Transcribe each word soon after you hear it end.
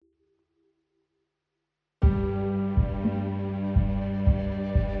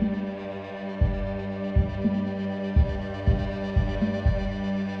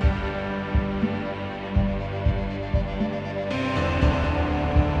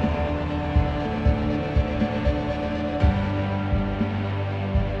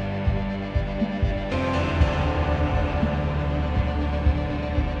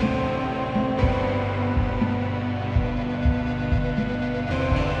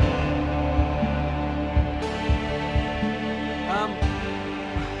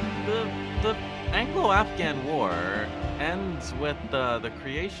Anglo-Afghan War ends with the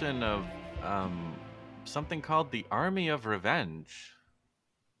creation of um, something called the Army of Revenge.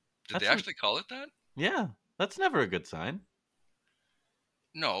 Did they That's actually call it that? yeah, that's never a good sign.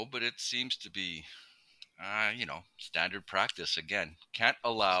 No, but it seems to be, standard practice. Again, can't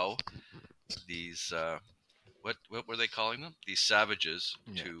allow these what were they calling them? These savages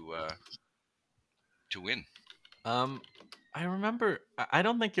Yeah. to win. Um, I remember. I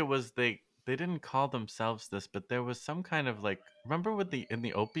don't think it was they didn't call themselves this, but there was some kind of like. Remember with the in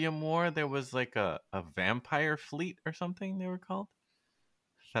the Opium War, there was like a vampire fleet or something. They were called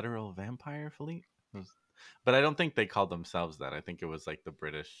Federal Vampire Fleet. But I don't think they called themselves that. I think it was like the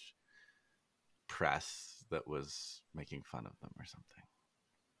British press that was making fun of them or something.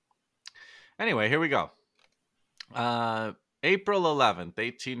 Anyway, here we go. Uh, April 11th,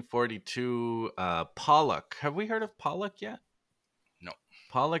 1842. Pollock. Have we heard of Pollock yet? No.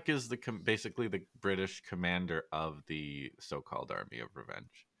 Pollock is basically the British commander of the so-called Army of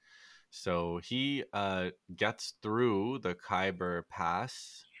Revenge. So he gets through the Khyber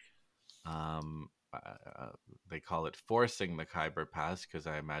Pass. Um, they call it forcing the Khyber Pass because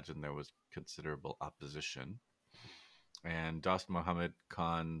I imagine there was considerable opposition. And Dost Muhammad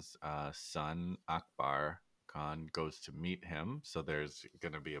Khan's son, Akbar Khan, goes to meet him. So there's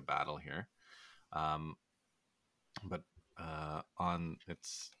going to be a battle here. Um, but on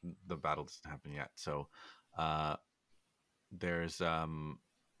it's the battle doesn't happen yet. So uh, there's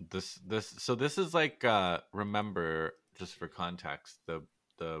this is like remember, just for context, the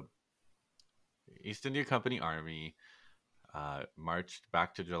East India Company Army marched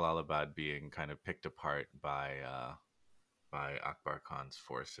back to Jalalabad, being kind of picked apart by Akbar Khan's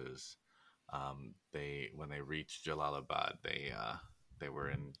forces. They when they reached Jalalabad, they were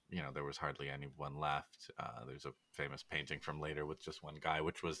in, there was hardly anyone left. There's a famous painting from later with just one guy,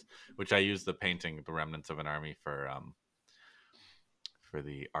 which I used the painting, the remnants of an army, for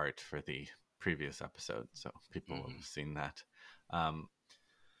the art for the previous episode, so people will Hmm. have seen that. Um,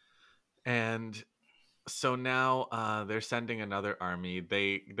 and so now they're sending another army.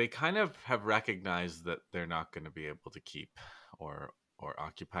 They kind of have recognized that they're not going to be able to keep or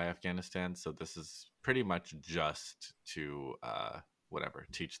occupy Afghanistan. So this is pretty much just to whatever,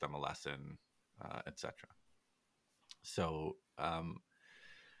 teach them a lesson, etc. So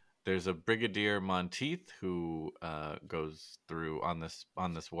there's a Brigadier Monteith who goes through on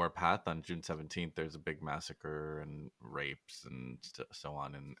this warpath. On June 17th, there's a big massacre and rapes and so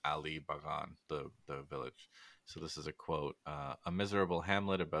on in Ali Bagan, the village. So this is a quote: "A miserable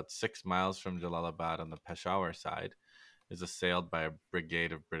hamlet about 6 miles from Jalalabad on the Peshawar side is assailed by a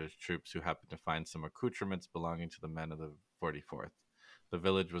brigade of British troops who happened to find some accoutrements belonging to the men of the 44th. The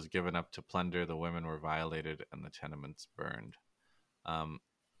village was given up to plunder, the women were violated, and the tenements burned." Um,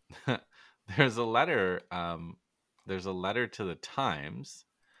 there's a letter. There's a letter to the Times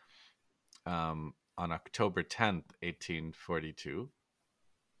on October 10th, 1842,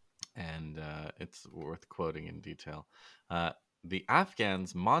 and it's worth quoting in detail. Uh, the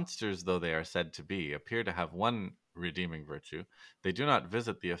Afghans, monsters though they are said to be, appear to have one redeeming virtue. They do not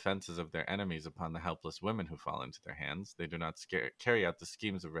visit the offenses of their enemies upon the helpless women who fall into their hands. They do not carry out the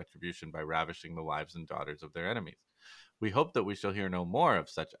schemes of retribution by ravishing the wives and daughters of their enemies. We hope that we shall hear no more of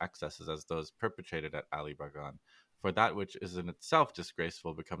such excesses as those perpetrated at Ali Bagan, for that which is in itself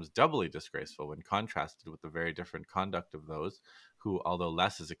disgraceful becomes doubly disgraceful when contrasted with the very different conduct of those who, although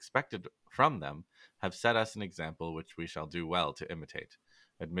less is expected from them, have set us an example which we shall do well to imitate.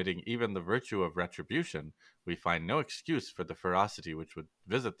 Admitting even the virtue of retribution, we find no excuse for the ferocity which would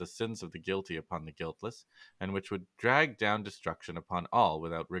visit the sins of the guilty upon the guiltless, and which would drag down destruction upon all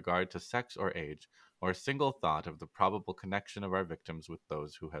without regard to sex or age, or a single thought of the probable connection of our victims with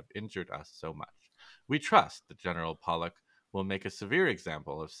those who have injured us so much. We trust that General Pollock will make a severe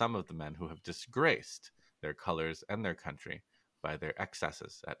example of some of the men who have disgraced their colors and their country by their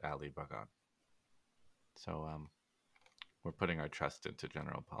excesses at Ali Bagan. So we're putting our trust into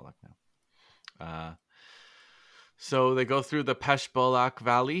General Pollock now. So they go through the Peshbolak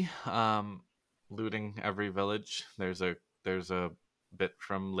Valley, looting every village. There's a bit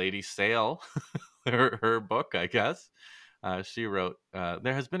from Lady Sale, her book, I guess. She wrote,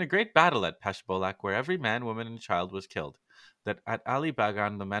 "There has been a great battle at Peshbolak where every man, woman, and child was killed. That at Ali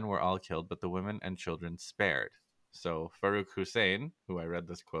Bagan the men were all killed, but the women and children spared." So Farooq Hussein, who I read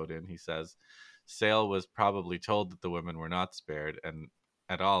this quote in, he says, Sale was probably told that the women were not spared and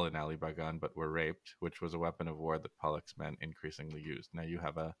at all in Ali Bagan, but were raped, which was a weapon of war that Pollock's men increasingly used. Now you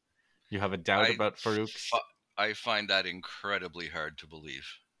have a doubt I about Farouk's. fi- I find that incredibly hard to believe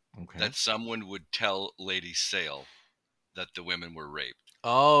Okay. that someone would tell Lady Sale that the women were raped.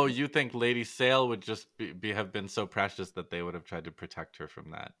 Oh, you think Lady Sale would just have been so precious that they would have tried to protect her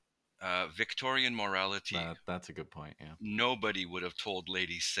from that? Victorian morality. That's a good point. Yeah, Nobody would have told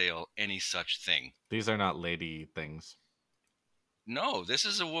Lady Sale any such thing. these are not lady things. No, this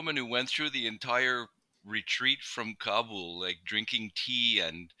is a woman who went through the entire retreat from Kabul, like drinking tea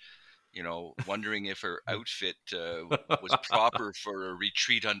and, wondering if her outfit was proper for a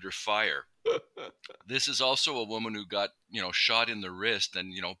retreat under fire. This is also a woman who got, shot in the wrist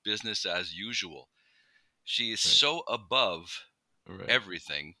and, business as usual. She is Right, so above right,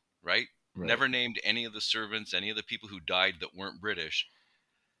 everything, right? right. Never named any of the servants, any of the people who died that weren't British.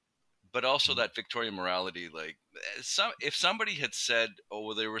 But also Mm. that Victorian morality, like if somebody had said, "Oh,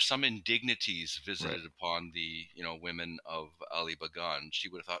 well, there were some indignities Right. visited upon the women of Ali Bagan," she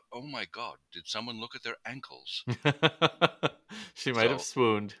would have thought, "Oh my God, did someone look at their ankles?" She might have So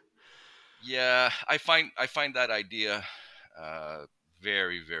swooned. yeah, I find that idea uh,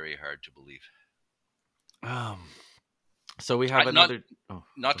 very very hard to believe. Um, so we have Not another. Oh,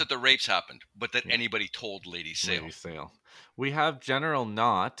 not go that ahead. the rapes happened, but that Yeah, anybody told Lady Lady Sale. Sale. We have General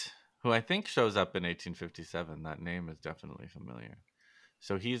Knott, who I think shows up in 1857. That name is definitely familiar.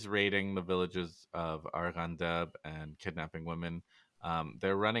 So he's raiding the villages of Arghandab and kidnapping women.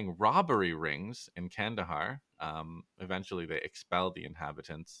 They're running robbery rings in Kandahar. Eventually, they expel the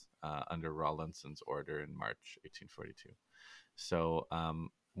inhabitants under Rawlinson's order in March 1842. So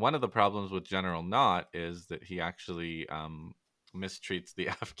one of the problems with General Knott is that he actually mistreats the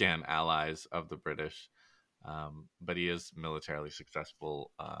Afghan allies of the British, but he is militarily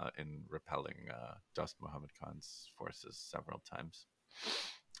successful in repelling Dost Muhammad Khan's forces several times.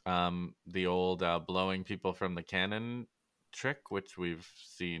 The old blowing people from the cannon trick, which we've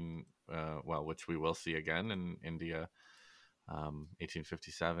seen, which we will see again in India,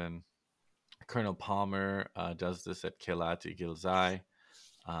 1857. Colonel Palmer does this at Kilat Gilzai.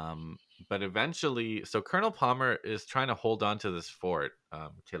 Um, but eventually, so Colonel Palmer is trying to hold on to this fort,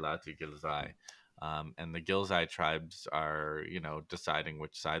 Kilati Gilzai, and the Gilzai tribes are, deciding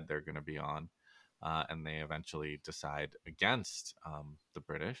which side they're going to be on, and they eventually decide against the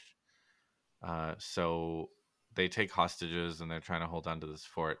British. So they take hostages, and they're trying to hold on to this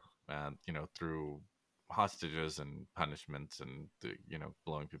fort, through hostages and punishments, and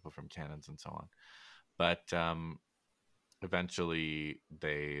blowing people from cannons and so on. But eventually,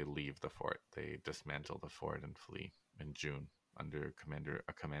 they leave the fort. They dismantle the fort and flee in June under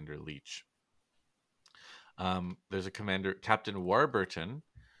Commander Leach. There's a commander, Captain Warburton,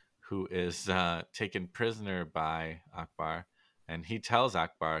 who is taken prisoner by Akbar, and he tells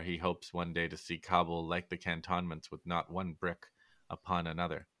Akbar he hopes one day to see Kabul like the cantonments with not one brick upon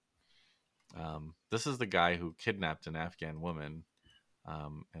another. This is the guy who kidnapped an Afghan woman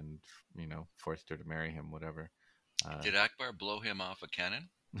and forced her to marry him, whatever. Uh, Did Akbar blow him off a cannon?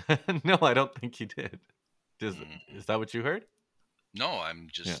 no, I don't think he did. Mm. Is that what you heard? No, I'm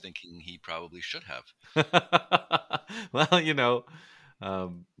Yeah. just thinking he probably should have. Well,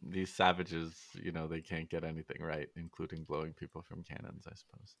 these savages, they can't get anything right, including blowing people from cannons, I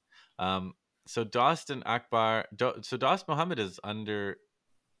suppose. Um, so Dost and Akbar, so Dost Muhammad is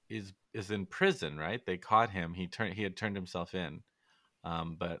in prison, right? They caught him. He had turned himself in,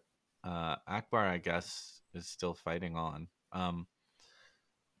 but Akbar, I guess, is still fighting on.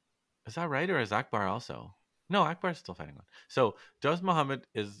 Is that right, or is Akbar also? No, Akbar's still fighting on. So Dost Muhammad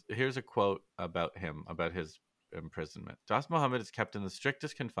is here's a quote about him, about his imprisonment. Dost Muhammad is kept in the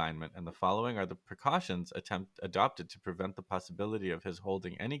strictest confinement, and the following are the precautions adopted to prevent the possibility of his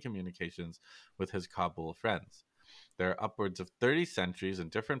holding any communications with his Kabul friends. There are upwards of 30 sentries in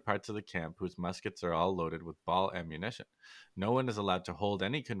different parts of the camp whose muskets are all loaded with ball ammunition. No one is allowed to hold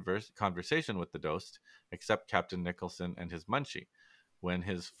any conversation with the Dost except Captain Nicholson and his munchie. When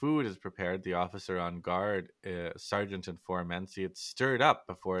his food is prepared, the officer on guard, sergeant, and four men see it stirred up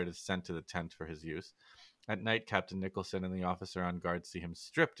before it is sent to the tent for his use. At night, Captain Nicholson and the officer on guard see him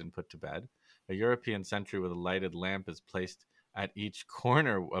stripped and put to bed. A European sentry with a lighted lamp is placed at each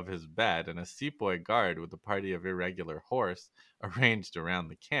corner of his bed, and a sepoy guard with a party of irregular horse arranged around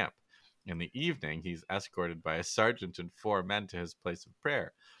the camp. In the evening, he's escorted by a sergeant and four men to his place of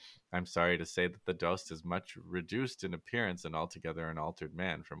prayer. I'm sorry to say that the Dost is much reduced in appearance and altogether an altered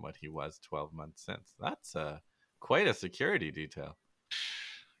man from what he was 12 months since. That's quite a security detail.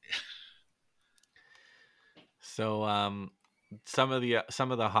 So, some of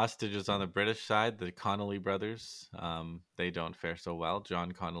the hostages on the British side, the Connolly brothers, they don't fare so well.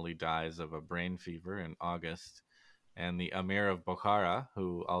 John Connolly dies of a brain fever in August, and the Emir of Bokhara,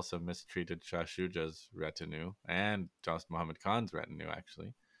 who also mistreated Shah Shuja's retinue and Dost Muhammad Khan's retinue,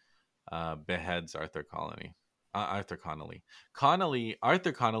 actually, beheads Arthur Colony. Arthur Connolly.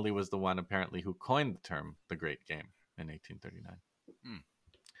 Arthur Connolly was the one apparently who coined the term "the Great Game" in 1839. Hmm.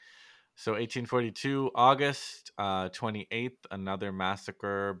 So 1842, August 28th, another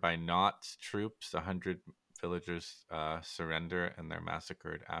massacre by Nott's troops. 100 villagers surrender and they're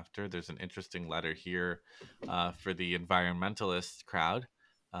massacred after. There's an interesting letter here for the environmentalist crowd.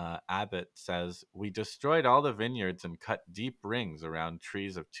 Abbott says, "We destroyed all the vineyards and cut deep rings around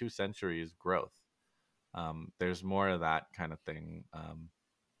trees of 2 centuries growth." There's more of that kind of thing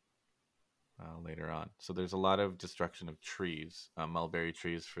later on. So there's a lot of destruction of trees, mulberry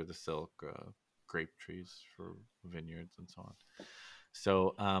trees for the silk, grape trees for vineyards, and so on.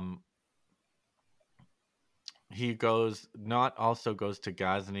 So he goes, Not also goes to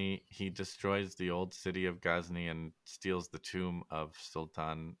Ghazni. He destroys the old city of Ghazni and steals the tomb of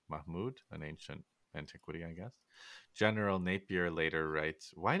Sultan Mahmud, an ancient antiquity, I guess. General Napier later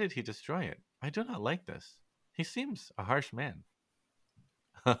writes, "Why did he destroy it? I do not like this. He seems a harsh man."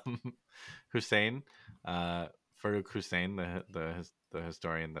 Hussein, uh, Farooq Hussein, the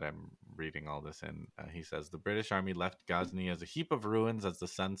historian that I'm reading all this in, he says the British army left Ghazni as a heap of ruins as the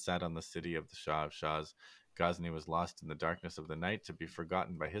sun set on the city of the Shah of Shahs. Ghazni was lost in the darkness of the night to be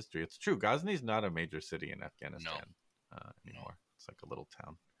forgotten by history. It's true. Ghazni is not a major city in No, Afghanistan no. anymore. It's like a little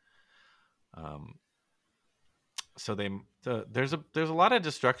town. Um, so there's a lot of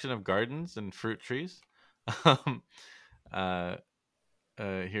destruction of gardens and fruit trees. um, uh,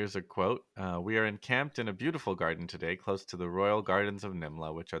 Here's a quote. "We are encamped in a beautiful garden today, close to the royal gardens of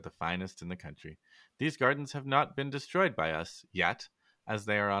Nimla, which are the finest in the country. These gardens have not been destroyed by us yet, as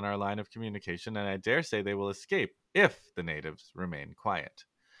they are on our line of communication, and I dare say they will escape if the natives remain quiet.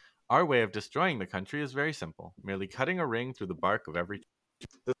 Our way of destroying the country is very simple, merely cutting a ring through the bark of every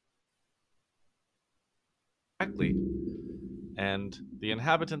tree directly, and the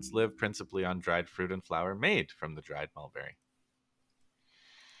inhabitants live principally on dried fruit and flour made from the dried mulberry."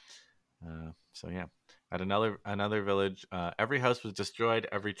 So yeah, at another village, every house was destroyed,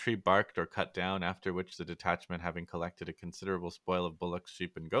 every tree barked or cut down. After which the detachment, having collected a considerable spoil of bullocks,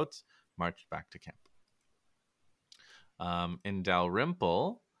 sheep, and goats, marched back to camp. In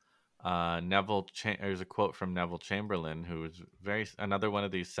Dalrymple, there's a quote from Neville Chamberlain, who was another one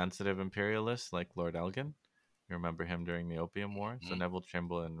of these sensitive imperialists like Lord Elgin. You remember him during the Opium War. So Hmm. Neville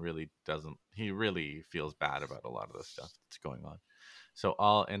Chamberlain really doesn't. He really feels bad about a lot of the stuff that's going on. So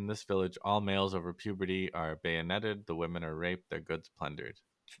all in this village, all males over puberty are bayoneted, the women are raped, their goods plundered.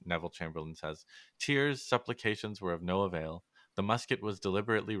 Neville Chamberlain says, "Tears, supplications were of no avail. The musket was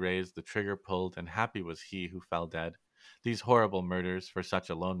deliberately raised, the trigger pulled, and happy was he who fell dead. These horrible murders, for such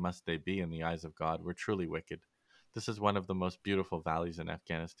alone must they be in the eyes of God, were truly wicked. This is one of the most beautiful valleys in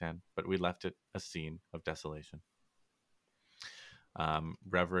Afghanistan, but we left it a scene of desolation."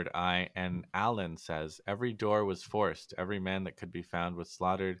 Reverend I. N. Allen says, "Every door was forced. Every man that could be found was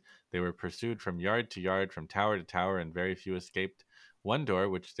slaughtered. They were pursued from yard to yard, from tower to tower, and very few escaped. One door,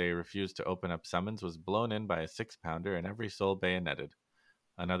 which they refused to open up summons, was blown in by a 6-pounder, and every soul bayoneted."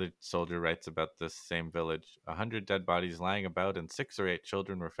 Another soldier writes about this same village: "100 dead bodies lying about, and 6 or 8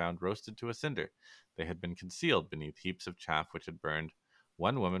 children were found roasted to a cinder. They had been concealed beneath heaps of chaff which had burned.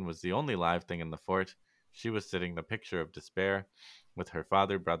 One woman was the only live thing in the fort. She was sitting the picture of despair, with her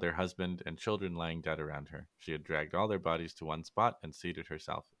father, brother, husband, and children lying dead around her. She had dragged all their bodies to one spot and seated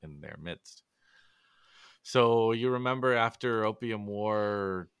herself in their midst." So you remember after Opium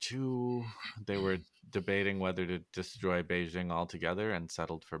War 2, they were debating whether to destroy Beijing altogether and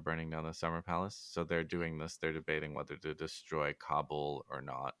settled for burning down the Summer Palace. So they're doing this. They're debating whether to destroy Kabul or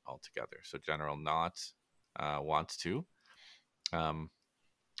not altogether. So General Nott wants to. Um,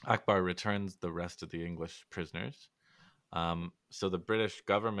 Akbar returns the rest of the English prisoners. So the British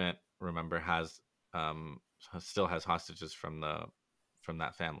government, remember, still has hostages from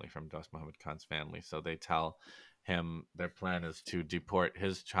that family, from Dost Muhammad Khan's family. So they tell him their plan is to deport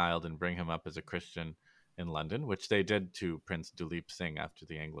his child and bring him up as a Christian in London, which they did to Prince Duleep Singh after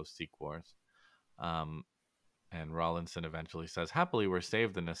the Anglo-Sikh Wars. Um, and Rawlinson eventually says, "Happily, we're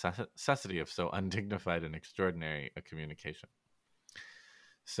saved the necessity of so undignified and extraordinary a communication."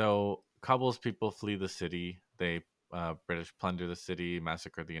 So Kabul's people flee the city. They British plunder the city,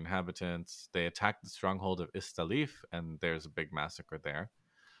 massacre the inhabitants. They attack the stronghold of Istalif, and there's a big massacre there.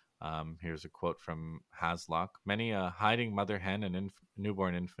 Here's a quote from Haslock: "Many a hiding mother hen and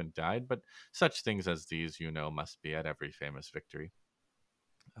newborn infant died, but such things as these, must be at every famous victory."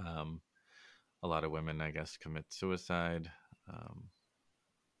 Um, a lot of women, I guess, commit suicide. Um,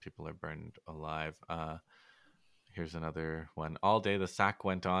 People are burned alive. Here's another one. All day the sack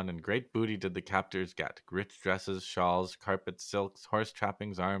went on, and great booty did the captors get. Rich dresses, shawls, carpets, silks, horse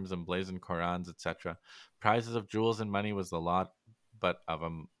trappings, arms, emblazoned Korans, etc. Prizes of jewels and money was the lot, but of a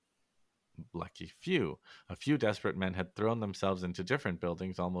lucky few. A few desperate men had thrown themselves into different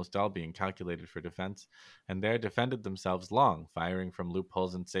buildings, almost all being calculated for defense, and there defended themselves long, firing from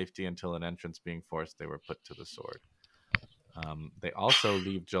loopholes in safety until an entrance being forced, they were put to the sword. They also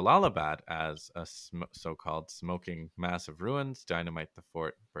leave Jalalabad as a so-called smoking mass of ruins, dynamite the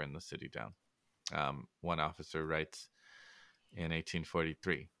fort, burn the city down. One officer writes in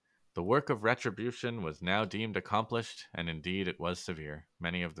 1843. The work of retribution was now deemed accomplished, and indeed it was severe.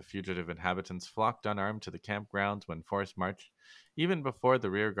 Many of the fugitive inhabitants flocked unarmed to the campgrounds when force marched, even before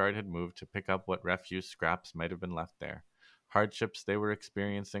the rear guard had moved to pick up what refuse scraps might have been left there. Hardships they were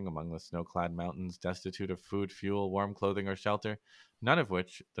experiencing among the snow clad mountains, destitute of food, fuel, warm clothing, or shelter, none of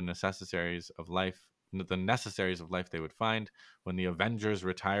which the necessaries of life they would find when the avengers'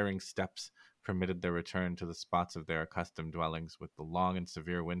 retiring steps permitted their return to the spots of their accustomed dwellings, with the long and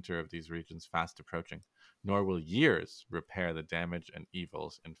severe winter of these regions fast approaching, nor will years repair the damage and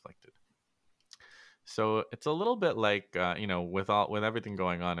evils inflicted. So it's a little bit like with everything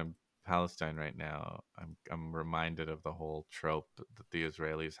going on in Palestine right now, I'm reminded of the whole trope that the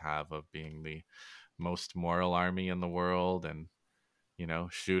Israelis have of being the most moral army in the world, and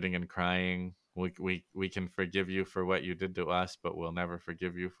shooting and crying. We can forgive you for what you did to us, but we'll never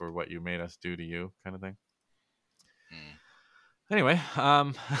forgive you for what you made us do to you, kind of thing. Hmm. Anyway,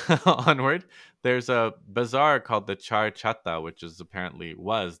 onward. There's a bazaar called the Char Chatta, which is apparently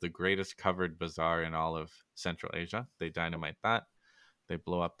was the greatest covered bazaar in all of Central Asia. They dynamite that. They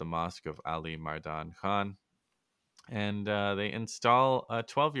blow up the mosque of Ali Mardan Khan, and they install a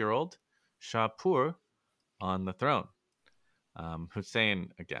 12-year-old Shahpur on the throne.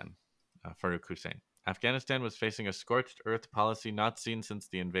 Hussein again, Farooq Hussein. Afghanistan was facing a scorched earth policy not seen since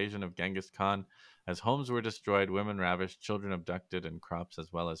the invasion of Genghis Khan, as homes were destroyed, women ravished, children abducted, and crops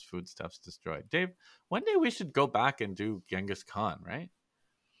as well as foodstuffs destroyed. Dave, one day we should go back and do Genghis Khan, right?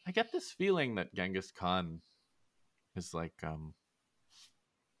 I get this feeling that Genghis Khan is like,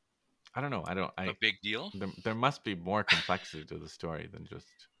 I don't know. A big deal. There must be more complexity to the story than just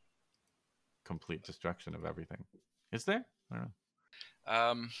complete destruction of everything. Is there? I don't know.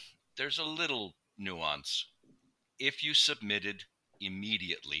 Um, there's a little nuance. If you submitted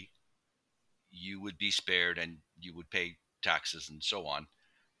immediately, you would be spared and you would pay taxes and so on.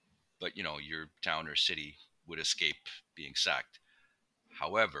 But your town or city would escape being sacked.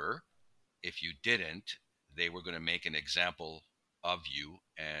 However, if you didn't, they were going to make an example of you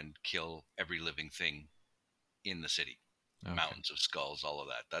and kill every living thing in the city. Okay. Mountains of skulls, all of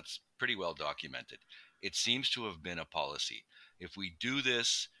that. That's pretty well documented. It seems to have been a policy. If we do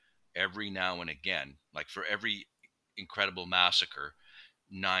this every now and again, like for every incredible massacre,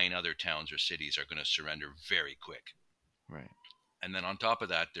 9 other towns or cities are going to surrender very quick. Right. And then on top of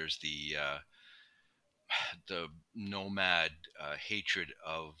that, there's the nomad hatred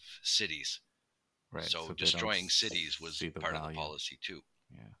of cities. Right. So So they don't destroying cities was see the part of the value. policy too.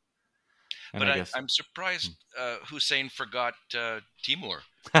 Yeah. And But I guess. I'm surprised Hussein forgot Timur.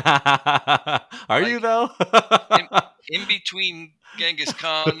 Are Like you though? in, in between Genghis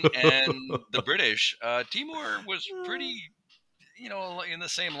Khan and the British, Timur was pretty, in the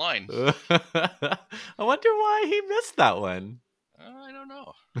same line. I wonder why he missed that one. I don't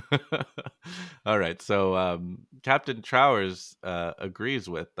know. All right. So Captain Trowers agrees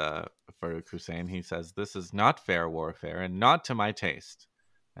with Farouk Hussein. He says, "This is not fair warfare and not to my taste."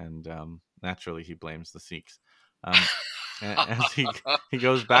 And naturally, he blames the Sikhs. As he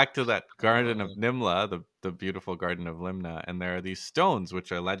goes back to that garden of Uh, Nimla, the beautiful garden of Limna, and there are these stones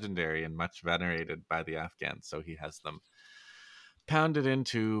which are legendary and much venerated by the Afghans. So he has them pounded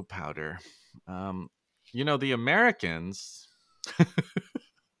into powder. Um, the Americans,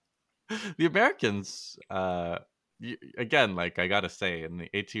 the Americans, again, like I gotta say, in the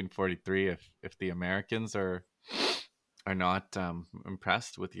 1843, if the Americans are not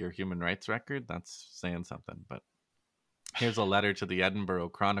impressed with your human rights record, that's saying something. But here's a letter to the Edinburgh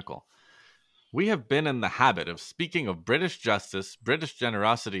Chronicle. We have been in the habit of speaking of British justice, British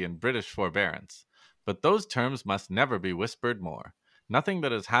generosity, and British forbearance, but those terms must never be whispered more. Nothing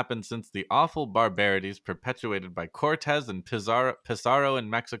that has happened since the awful barbarities perpetuated by Cortez and Pizarro in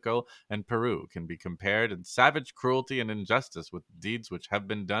Mexico and Peru can be compared in savage cruelty and injustice with deeds which have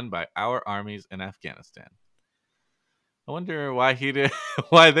been done by our armies in Afghanistan. I wonder why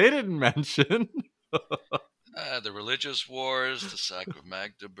why they didn't mention. the religious wars, the sack of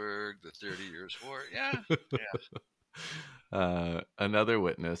Magdeburg, the 30 Years' War. Yeah, yeah. Another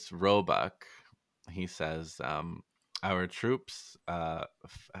witness, Roebuck. he says, our troops,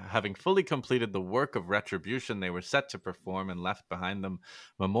 having fully completed the work of retribution they were set to perform and left behind them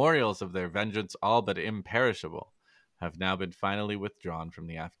memorials of their vengeance, all but imperishable, have now been finally withdrawn from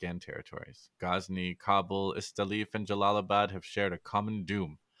the Afghan territories. Ghazni, Kabul, Istalif, and Jalalabad have shared a common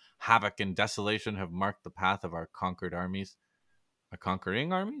doom. Havoc and desolation have marked the path of our conquered armies,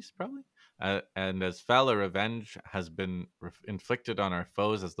 conquering armies, probably. And as foul a revenge has been inflicted on our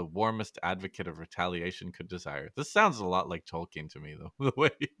foes as the warmest advocate of retaliation could desire. This sounds a lot like Tolkien to me, though, the way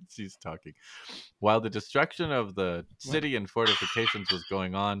he's talking. While the destruction of the city and fortifications was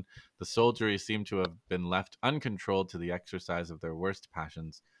going on, the soldiery seemed to have been left uncontrolled to the exercise of their worst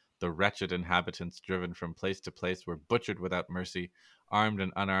passions. The wretched inhabitants, driven from place to place, were butchered without mercy. Armed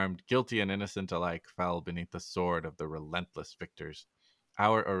and unarmed, guilty and innocent alike, fell beneath the sword of the relentless victors.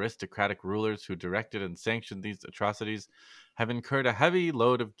 Our aristocratic rulers who directed and sanctioned these atrocities have incurred a heavy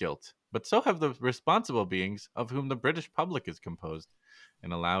load of guilt, but so have the responsible beings of whom the British public is composed,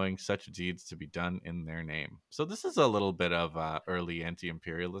 in allowing such deeds to be done in their name. So this is a little bit of early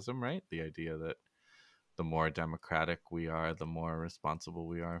anti-imperialism, right? The idea that the more democratic we are, the more responsible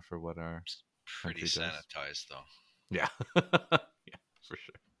we are for what our Pretty country does. sanitized, though. Yeah, yeah, for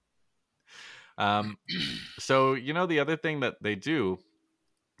sure. Um, so the other thing that they do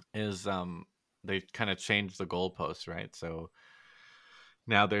is they kind of change the goalposts, right? So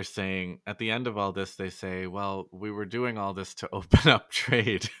now they're saying at the end of all this, they say, well, we were doing all this to open up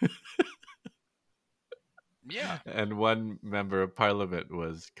trade. Yeah. And one member of parliament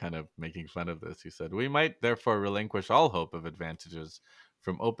was kind of making fun of this. He said, we might therefore relinquish all hope of advantages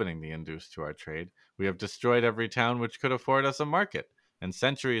from opening the Indus to our trade. We have destroyed every town which could afford us a market, and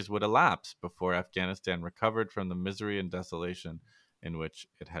centuries would elapse before Afghanistan recovered from the misery and desolation in which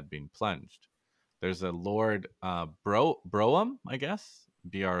it had been plunged. There's a Lord Brougham, I guess,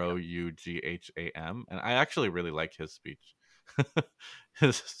 Yeah. Brougham, and I actually really like his speech.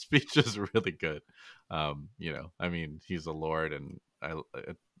 His speech is really good. I mean, he's a lord, and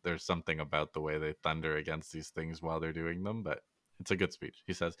there's something about the way they thunder against these things while they're doing them, but it's a good speech.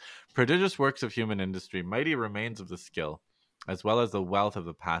 He says, "Prodigious works of human industry, mighty remains of the skill, as well as the wealth of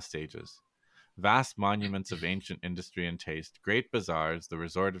the past ages." Vast monuments of ancient industry and taste, great bazaars, the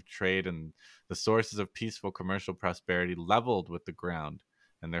resort of trade and the sources of peaceful commercial prosperity leveled with the ground,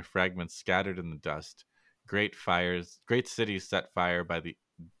 and their fragments scattered in the dust. Great fires, great cities set fire by the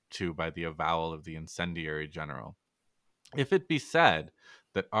avowal of the incendiary general. If it be said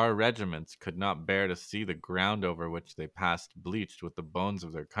that our regiments could not bear to see the ground over which they passed bleached with the bones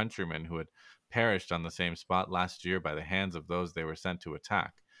of their countrymen who had perished on the same spot last year by the hands of those they were sent to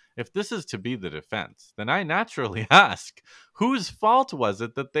attack, if this is to be the defense, then I naturally ask, whose fault was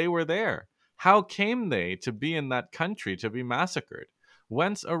it that they were there? How came they to be in that country to be massacred?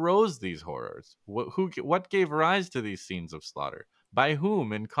 Whence arose these horrors? What gave rise to these scenes of slaughter? By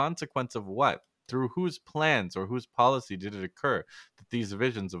whom? In consequence of what? Through whose plans or whose policy did it occur that these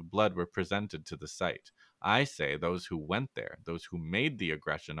visions of blood were presented to the sight? I say those who went there, those who made the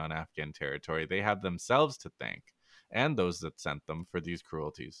aggression on Afghan territory, they have themselves to thank, and those that sent them, for these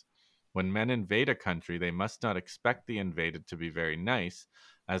cruelties. When men invade a country, they must not expect the invaded to be very nice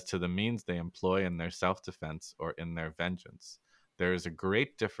as to the means they employ in their self defense or in their vengeance. There is a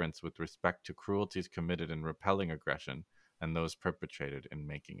great difference with respect to cruelties committed in repelling aggression and those perpetrated in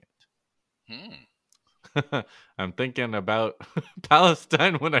making it. Hmm. I'm thinking about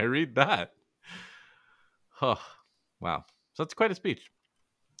Palestine when I read that. Oh, wow. So it's quite a speech.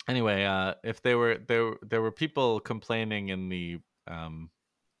 Anyway, if there were people complaining in the um,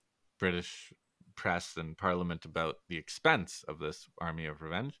 British press and Parliament about the expense of this army of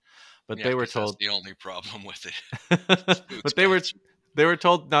revenge, but Yeah, they were because that's told, the only problem with it. Too but expensive. they were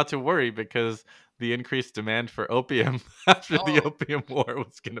told not to worry because the increased demand for opium after the Oh, Opium War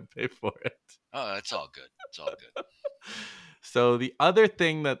was going to pay for it. oh, it's all good. It's all good. So the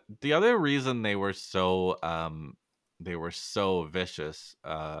other reason they were so vicious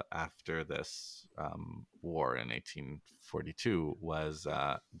after this war in 1842 was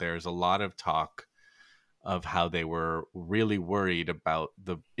there's a lot of talk of how they were really worried about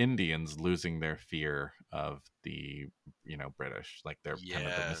the Indians losing their fear of the British, like their kind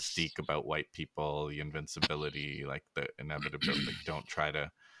of the Yes. mystique about white people, the invincibility, like the inevitability, like don't try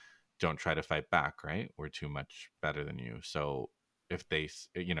to fight back, right? We're too much better than you. So if they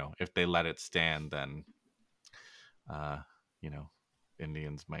let it stand, then uh you know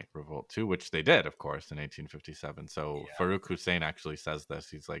Indians might revolt too, which they did, of course, in 1857. So Yeah. Farouk Hussein actually says this.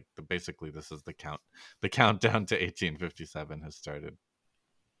 He's like, basically, this is the countdown to 1857 has started.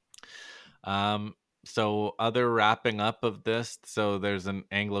 So other wrapping up of this, so there's an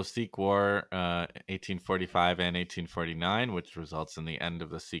Anglo-Sikh War, 1845 and 1849, which results in the end of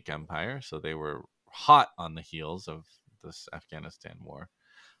the Sikh Empire. So they were hot on the heels of this Afghanistan war.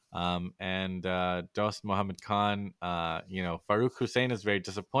 And Dost Muhammad Khan, Farooq Hussein is very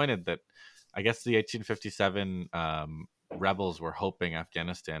disappointed that I guess the 1857 rebels were hoping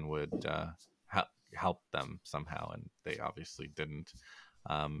Afghanistan would help them somehow, and they obviously didn't.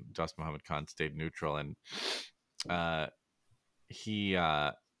 Dost Muhammad Khan stayed neutral, and uh, he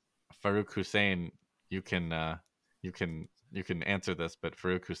Farooq Hussein, you can you can answer this, but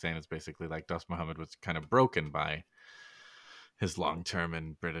Farooq Hussein is basically like Dost Muhammad was kind of broken by his long term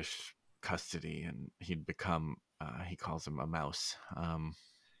in British custody, and he'd become he calls him a mouse.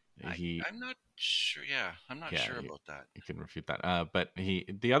 I He I'm not sure. Yeah, I'm not yeah, sure about that. you can refute that. But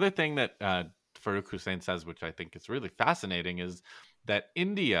the other thing that Farooq Hussein says, which I think is really fascinating, is that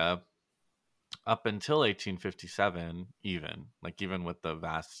India up until 1857, even with the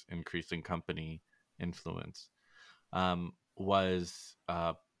vast increasing company influence, was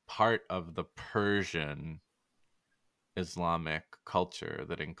part of the Persian Islamic culture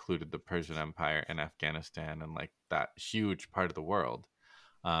that included the Persian Empire and Afghanistan and like that huge part of the world.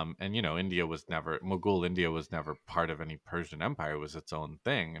 And India was never Mughal India was never part of any Persian Empire. It was its own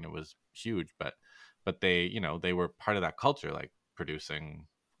thing, and it was huge. But they were part of that culture, like producing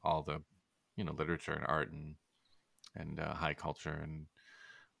all the literature and art and high culture and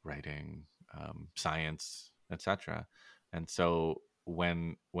writing, science, etc. And so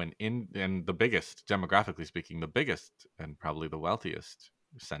when in and the biggest, demographically speaking, the biggest and probably the wealthiest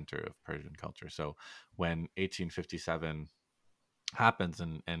center of Persian culture. So when 1857 happens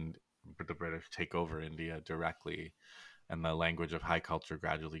and the British take over India directly, and the language of high culture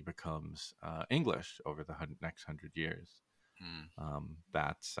gradually becomes English over the next 100 years. Hmm.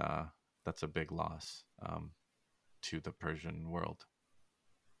 That's a big loss to the Persian world.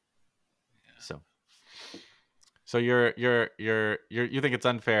 Yeah. So So you think it's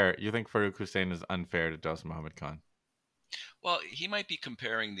unfair? You think Farouk Hussein is unfair to Dost Muhammad Khan? Well, he might be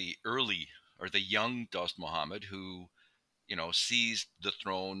comparing the early or the young Dost Muhammad who, seized the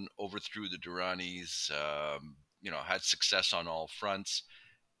throne, overthrew the Duranis, had success on all fronts.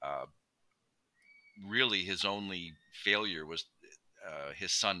 Uh, Really, his only failure was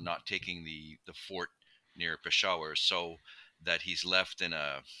his son not taking the fort near Peshawar, so that he's left in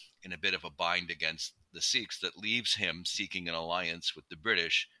a bit of a bind against the Sikhs that leaves him seeking an alliance with the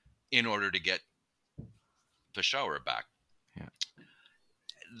British in order to get Peshawar back. Yeah,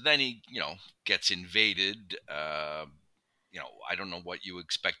 Then he, gets invaded. I don't know what you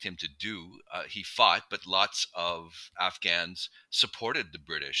expect him to do. He fought, but lots of Afghans supported the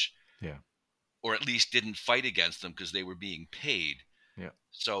British, yeah, or at least didn't fight against them because they were being paid. yeah,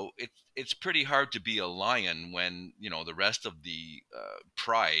 So it's pretty hard to be a lion when the rest of the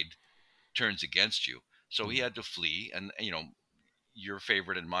pride turns against you. So he mm, had to flee, and your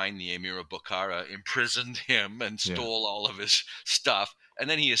favorite and mine, the Emir of Bukhara, imprisoned him and yeah. stole all of his stuff, and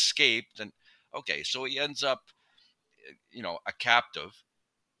then he escaped. And okay, so he ends up, a captive.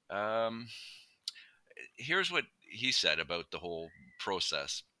 Um, Here's what he said about the whole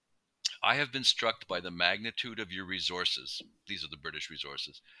process. I have been struck by the magnitude of your resources. These are the British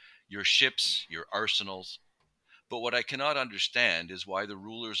resources, your ships, your arsenals. But what I cannot understand is why the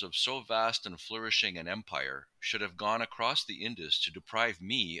rulers of so vast and flourishing an empire should have gone across the Indus to deprive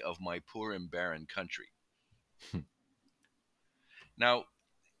me of my poor and barren country. Now,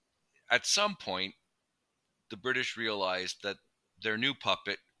 at some point, the British realized that their new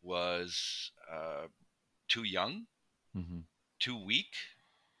puppet was too young, Mm-hmm, too weak,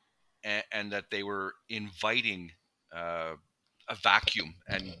 and that they were inviting uh, a vacuum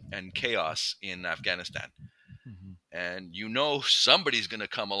and chaos in Afghanistan. mm-hmm, And somebody's going to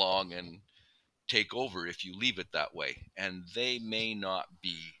come along and take over if you leave it that way. And they may not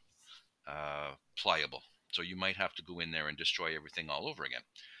be pliable. So you might have to go in there and destroy everything all over again.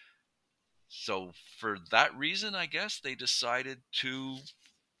 So for that reason, I guess they decided to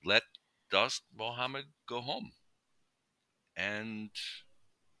let Dost Mohammed go home and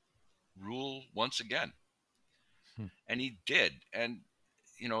rule once again. And he did. And,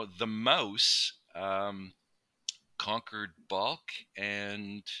 the mouse conquered Balkh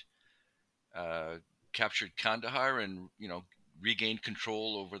and uh, captured Kandahar and, regained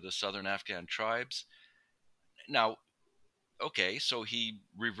control over the southern Afghan tribes. Now, okay, so he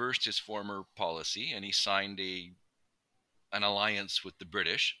reversed his former policy and he signed an alliance with the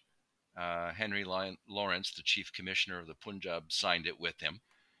British. Henry Lawrence, the chief commissioner of the Punjab, signed it with him.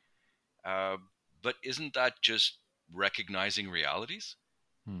 Uh, but isn't that just recognizing realities?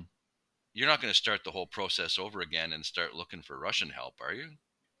 hmm you're not going to start the whole process over again and start looking for Russian help, are you?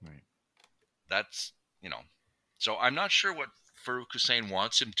 Right. That's, you know, so I'm not sure what Farouk Hussein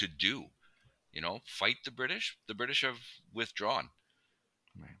wants him to do. Fight the British. The British have withdrawn.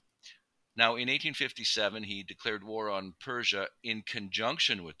 Right. Now, in 1857, he declared war on Persia in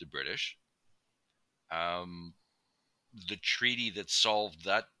conjunction with the British. Um, the treaty that solved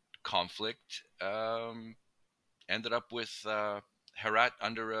that conflict ended up with Herat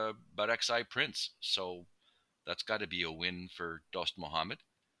under a Baraksai prince. So that's got to be a win for Dost Muhammad.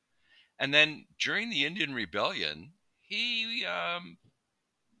 And then during the Indian Rebellion, he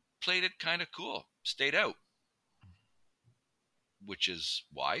played it kind of cool, stayed out, which is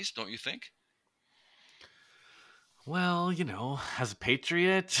wise, don't you think? Well, as a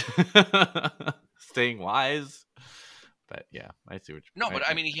patriot, staying wise. But yeah, I see what No, you. but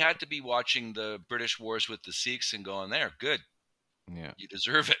I mean, he had to be watching the British wars with the Sikhs and going, there, good, Yeah. you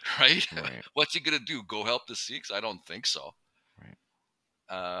deserve it, right? Right. What's he going to do? Go help the Sikhs? I don't think so. Right.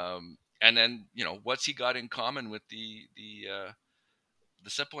 And then, what's he got in common with the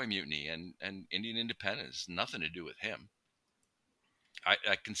Sepoy Mutiny and Indian independence? Nothing to do with him.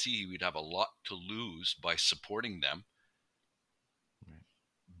 I can see he would have a lot to lose by supporting them, Right.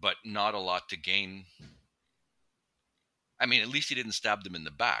 but not a lot to gain. I mean, at least he didn't stab them in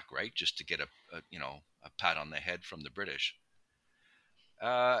the back, right? Just to get a pat on the head from the British.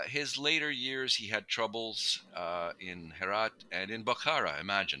 His later years, he had troubles in Herat and in Bukhara,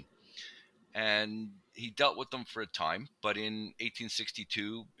 imagine. And he dealt with them for a time. But in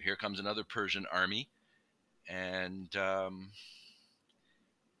 1862, here comes another Persian army. And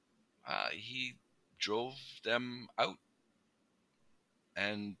he drove them out.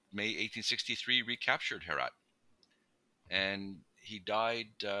 And May 1863 recaptured Herat. And he died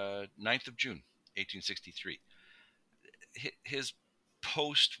 9th of June, 1863. His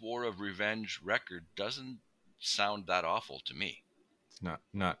post-war of revenge record doesn't sound that awful to me. It's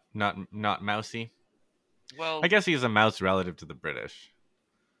not mousy. I Well, guess he's a mouse relative to the British.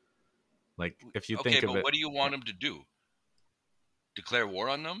 Like if you okay, think of but it, what do you yeah. want him to do? Declare war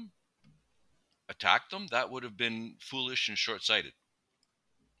on them? Attack them? That would have been foolish and short-sighted.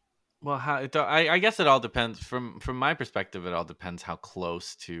 Well, I guess it all depends from my perspective. It all depends how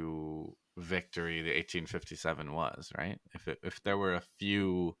close to victory the 1857 was, right? If there were a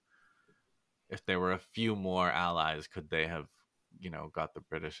few, if there were a few more allies, could they have, got the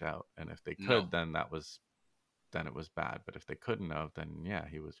British out? And if they No, could, then it was bad. But if they couldn't have, then yeah,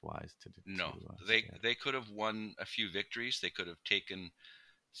 he was wise no. stay out. They could have won a few victories. They could have taken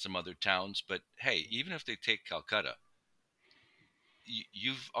some other towns. But hey, even if they take Calcutta,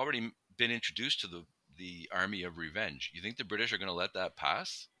 you've already been introduced to the army of revenge. You think the British are going to let that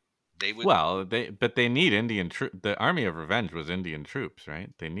pass? They would, Well, they need Indian troop. The Army of Revenge was Indian troops, right?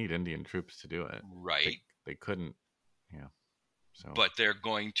 They need Indian troops to do it. They right? they couldn't, yeah. So But they're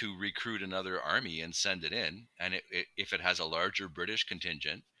going to recruit another army and send it in, and if it has a larger British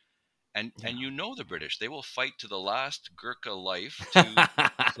contingent, and yeah, the British, they will fight to the last Gurkha life to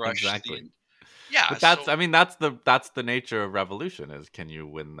crush exactly. yeah. But that's, So I mean, that's the nature of revolution is can you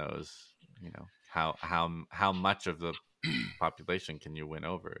win those? How much of the population can you win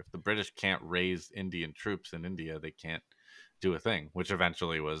over? If the British can't raise Indian troops in India, they can't do a thing, which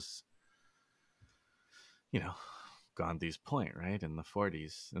eventually was, you know, Gandhi's point, right? In the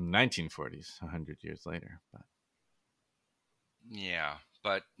 40s, in the 1940s, 100 years later. But yeah,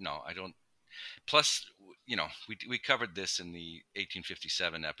 but no, I don't. Plus, we covered this in the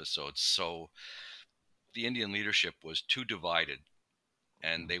 1857 episode. So the Indian leadership was too divided,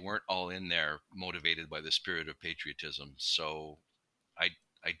 and mm, they weren't all in there motivated by the spirit of patriotism. So I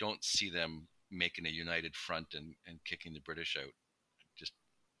I don't see them making a united front and kicking the British out. Just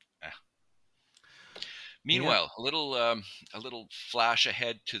eh. yeah. Meanwhile, a little flash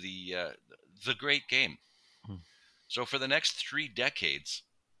ahead to the Great Game. Mm. So for the next 3 decades,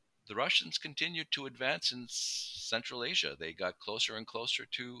 the Russians continued to advance in Central Asia. They got closer and closer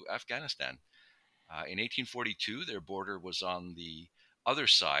to Afghanistan. In 1842, their border was on the other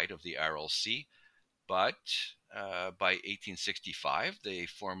side of the Aral Sea, but by 1865, they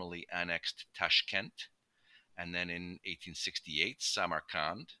formally annexed Tashkent, and then in 1868,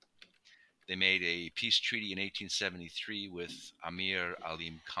 Samarkand. They made a peace treaty in 1873 with Amir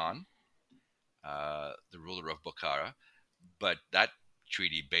Alim Khan, the ruler of Bukhara, but that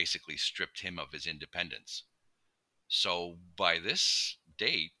treaty basically stripped him of his independence. So by this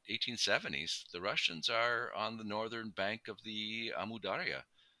date, 1870s, the Russians are on the northern bank of the Amu Darya.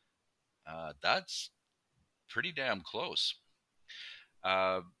 That's pretty damn close.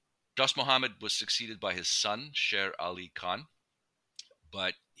 Uh, Dost Muhammad was succeeded by his son, Sher Ali Khan.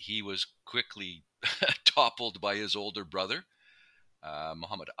 but he was quickly toppled by his older brother,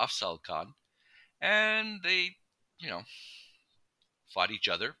 Muhammad Afzal Khan, and they, you know, fought each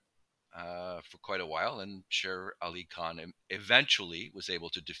other for quite a while. And Sher Ali Khan eventually was able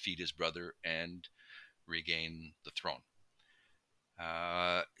to defeat his brother and regain the throne.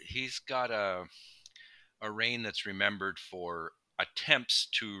 He's got a reign that's remembered for attempts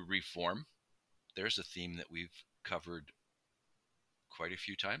to reform. There's a theme that we've covered quite a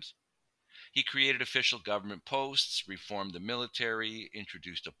few times. He created official government posts, reformed the military,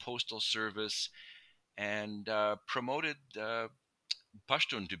 introduced a postal service, and promoted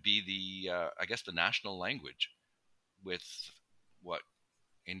Pashtun to be I guess, the national language with what,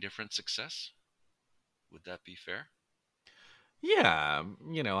 indifferent success? Would that be fair? Yeah,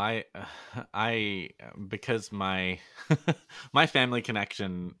 I because my my family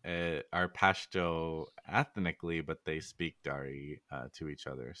connection are Pashto ethnically, but they speak Dari to each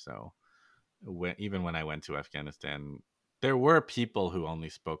other. So even when I went to Afghanistan, there were people who only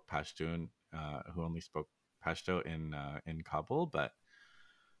spoke Pashtun, who only spoke Pashto in Kabul, but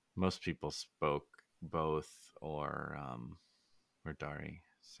most people spoke both or Dari.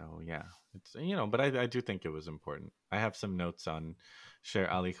 So yeah, it's but I do think it was important. I have some notes on Sher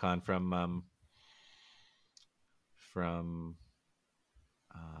Ali Khan from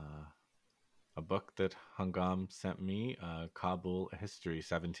uh, a book that Hungam sent me, Kabul History,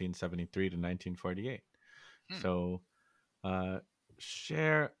 1773 to 1948. Hmm. So uh,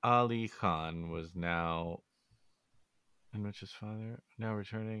 Sher Ali Khan was now in which his father now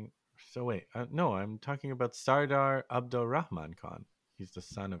returning. So wait, no, I'm talking about Sardar Abdurrahman Khan. He's the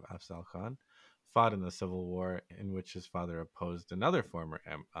son of Afzal Khan, fought in the civil war in which his father opposed another former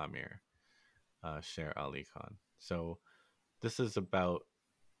Amir, Sher Ali Khan. So this is about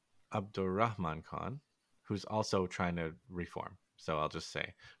Abdurrahman Khan, who's also trying to reform. So I'll just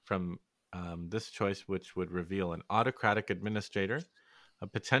say from this choice, which would reveal an autocratic administrator, a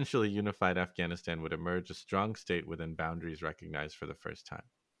potentially unified Afghanistan would emerge a strong state within boundaries recognized for the first time.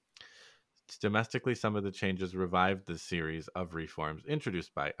 Domestically, some of the changes revived the series of reforms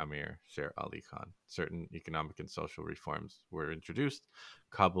introduced by Amir Sher Ali Khan. Certain economic and social reforms were introduced.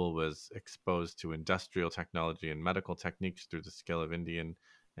 Kabul was exposed to industrial technology and medical techniques through the skill of Indian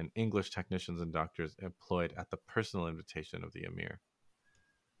and English technicians and doctors employed at the personal invitation of the Amir.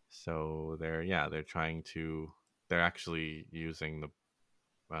 So they're trying to, they're actually using the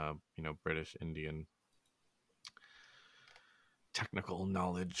British Indian technical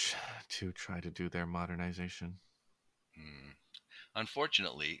knowledge to try to do their modernization. Hmm.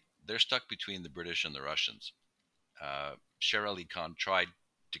 Unfortunately, they're stuck between the British and the Russians. Sher Ali Khan tried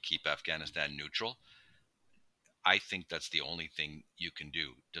to keep Afghanistan neutral. I think that's the only thing you can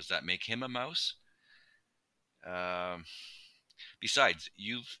do. Does that make him a mouse? Um, Besides,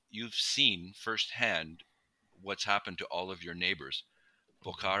 you've seen firsthand what's happened to all of your neighbors. Mhm.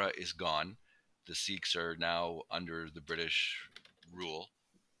 Pokhara is gone. The Sikhs are now under the British rule.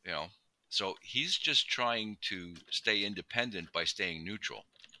 You know, so he's just trying to stay independent by staying neutral,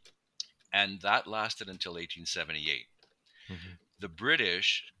 and that lasted until 1878. Mhm. The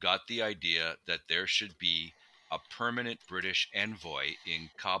British got the idea that there should be a permanent British envoy in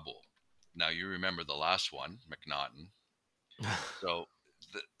Kabul. Now, you remember the last one, McNaughton. So,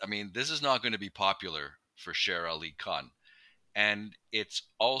 I mean, this is not going to be popular for Sher Ali Khan. And it's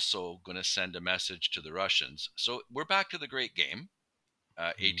also going to send a message to the Russians. So, we're back to the great game,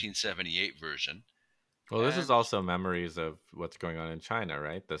 Mm. 1878 version. Well, this is And also memories of what's going on in China,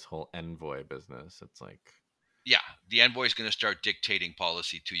 right? This whole envoy business. It's like, yeah, the envoy is going to start dictating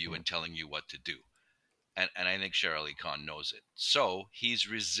policy to you mm, and telling you what to do. And I think Sher Ali Khan knows it. So, he's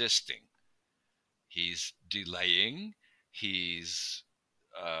resisting, he's delaying, he's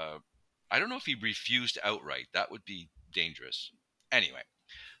I don't know if he refused outright. That would be dangerous. Anyway,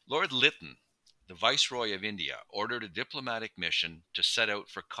 Lord Lytton, the Viceroy of India, ordered a diplomatic mission to set out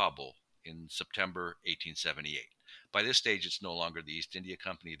for Kabul in September 1878. By this stage, it's no longer the East India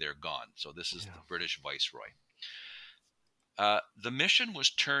Company, they're gone. So this is the yeah. British Viceroy. The mission was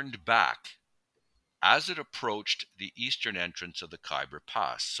turned back as it approached the eastern entrance of the Khyber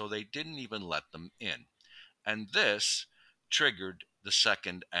Pass, so they didn't even let them in. And this triggered the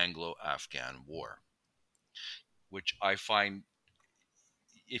Second Anglo-Afghan War, which I find,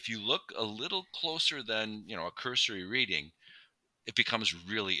 if you look a little closer than, a cursory reading, it becomes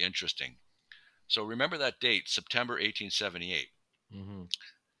really interesting. So remember that date, September 1878. Hmm.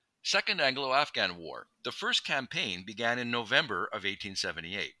 Second Anglo-Afghan War. The first campaign began in November of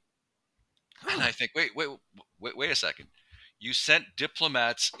 1878. And Huh. I think, wait a second. You sent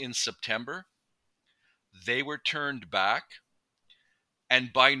diplomats in September, they were turned back,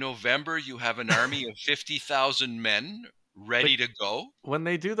 And by November, you have an army of 50,000 men ready Like to go. when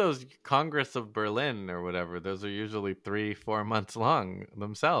they do those Congress of Berlin or whatever, those are usually 3-4 months long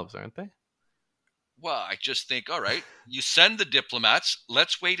themselves, aren't they? Well, I just think, all right, you send the diplomats.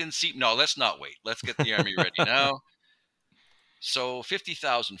 Let's wait and see. No, let's not wait. Let's get the army ready now. So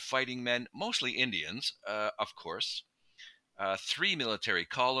 50,000 fighting men, mostly Indians, of course, three military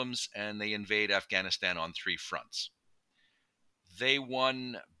columns, and they invade Afghanistan on three fronts. They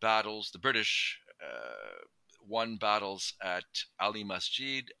won battles, the British won battles at Ali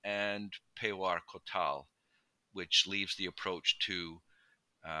Masjid and Pewar Kotal, which leaves the approach to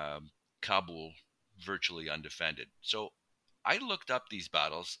um, Kabul virtually undefended. So I looked up these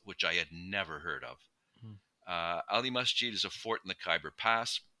battles, which I had never heard of. Mm. Ali Masjid is a fort in the Khyber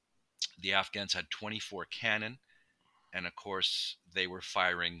Pass. The Afghans had 24 cannon, and of course, they were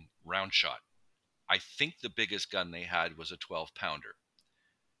firing round shot. I think the biggest gun they had was a 12 pounder.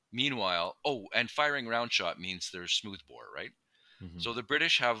 Meanwhile, oh, and firing round shot means there's smoothbore, right? Mhm. So the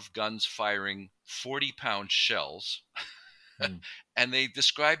British have guns firing 40-pound shells, Mm. and they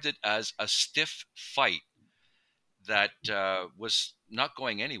described it as a stiff fight that was not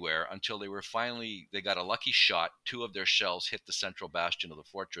going anywhere until they got a lucky shot. Two of their shells hit the central bastion of the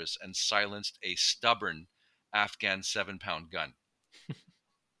fortress and silenced a stubborn Afghan 7-pound gun.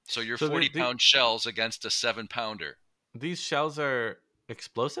 So you're So 40-pound shells against a 7-pounder. these shells are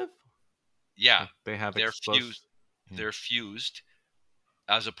explosive? Yeah, Like they have they're fused. explosive. Yeah. They're fused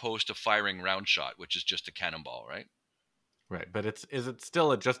as opposed to firing round shot, which is just a cannonball, right? Right, but is it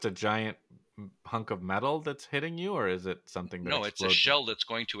still just a giant hunk of metal that's hitting you, or is it something that No, it's a explodes? shell that's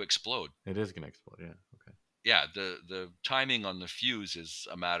going to explode. It is going to explode. Yeah. Okay. Yeah, the timing on the fuse is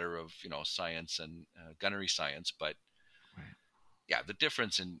a matter of science and gunnery science, but Right. yeah, the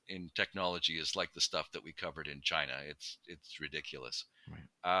difference in technology is like the stuff that we covered in China. It's ridiculous.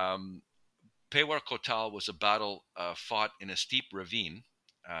 Right. Um, Pewar Kotal was a battle fought in a steep ravine.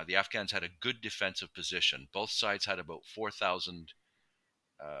 The Afghans had a good defensive position. Both sides had about 4,000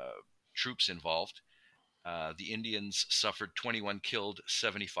 uh, troops involved. The Indians suffered 21 killed,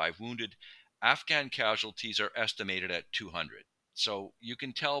 75 wounded. Afghan casualties are estimated at 200. So you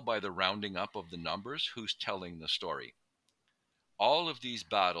can tell by the rounding up of the numbers who's telling the story. All of these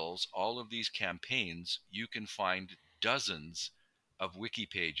battles, all of these campaigns, you can find dozens of wiki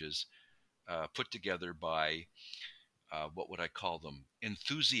pages put together by what would I call them?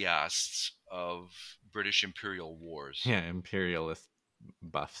 Enthusiasts of British imperial wars. Yeah, imperialist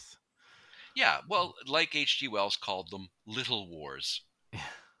buffs. Yeah, well, like H.G. Wells called them, little wars. Yeah.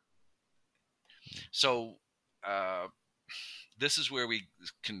 So uh, this is where we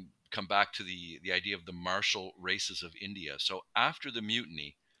can come back to the idea of the martial races of India. So after the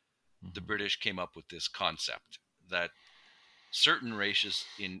mutiny, the Mhm. British came up with this concept that certain races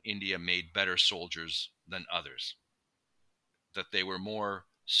in India made better soldiers than others, that they were more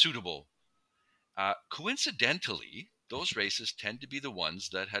suitable. Coincidentally, those races tend to be the ones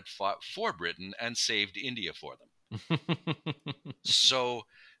that had fought for Britain and saved India for them. So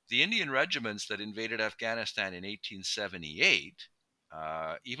the Indian regiments that invaded Afghanistan in 1878,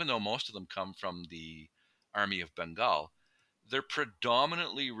 even though most of them come from the Army of Bengal, they're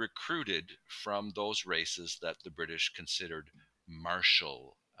predominantly recruited from those races that the British considered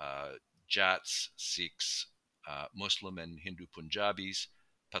martial, Jats, Sikhs, Muslim and Hindu Punjabis,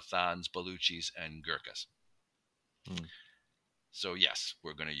 Pathans, Baluchis, and Gurkhas. Mm. So, yes,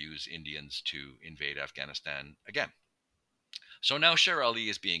 we're going to use Indians to invade Afghanistan again. So now Sher Ali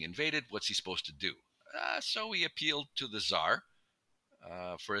is being invaded. What's he supposed to do? So he appealed to the Tsar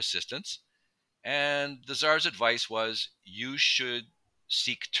for assistance. And the Tsar's advice was you should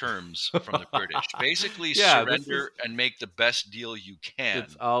seek terms from the British. Basically, Yeah, this is surrender and make the best deal you it's can.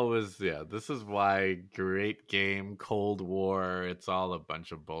 always, yeah, this is why great game Cold War, it's all a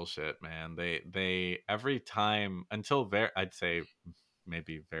bunch of bullshit, man. They every time until very I'd say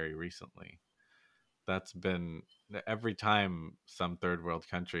maybe very recently. That's been every time some third world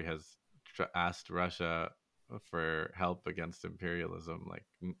country has asked Russia for help against imperialism, like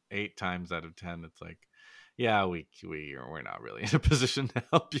 8 times out of 10 it's like, yeah, we're not really in a position to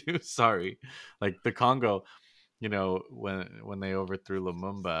help you, sorry. Like the Congo, when they overthrew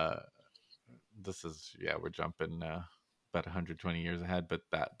Lumumba, this is, yeah, we're jumping about 120 years ahead, but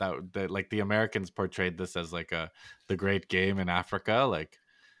that like the Americans portrayed this as like the great game in Africa, like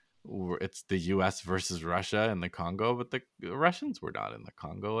it's the US versus Russia in the Congo, but the Russians were not in the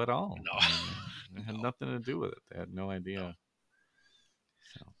Congo at all. No, I mean, they had no, nothing to do with it. They had no no, idea.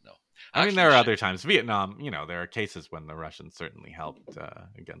 So, no. I mean, Actually, there are other times. Vietnam, there are cases when the Russians certainly helped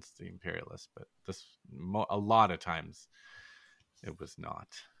against the imperialists, but a lot of times It was not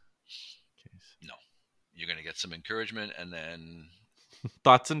the case. No, you're going to get some encouragement, and then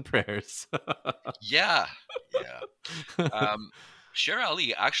Thoughts and prayers. yeah, yeah. Um, Sher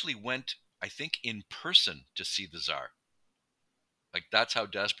Ali actually went, I think, in person to see the Tsar. Like that's how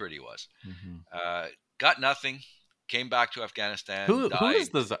desperate he was. Mhm. Uh, got nothing. Came back to Afghanistan. Died.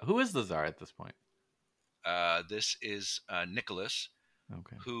 Who is the czar at this point? This is Nicholas,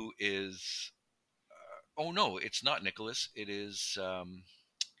 Okay. who is. Oh no, it's not Nicholas. It is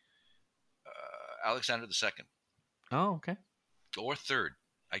Alexander the Second Oh, okay. or third.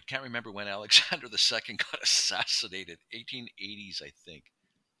 I can't remember when Alexander the Second got assassinated. 1880s, I think.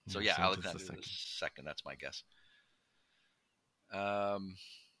 So Yeah, yeah, same as the Alexander the second. Second. That's my guess. Um,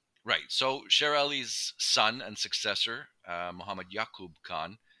 right. So Sher Ali's son and successor, Muhammad Yaqub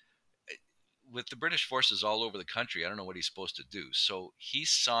Khan, with the British forces all over the country, I don't know what he's supposed to do. So he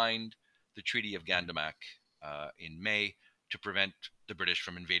signed the Treaty of Gandamak in May to prevent the British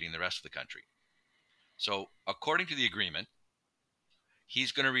from invading the rest of the country. So, according to the agreement,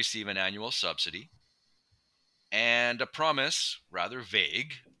 he's going to receive an annual subsidy and a promise, rather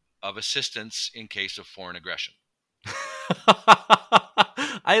vague, of assistance in case of foreign aggression.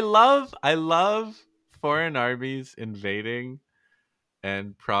 I love foreign armies invading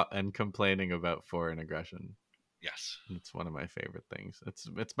and complaining about foreign aggression. Yes. It's one of my favorite things.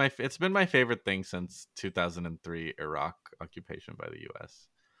 It's been my favorite thing since 2003 Iraq occupation by the US,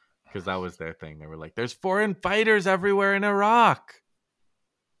 because that was their thing. They were like, there's foreign fighters everywhere in Iraq.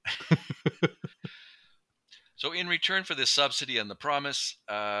 So, in return for this subsidy and the promise,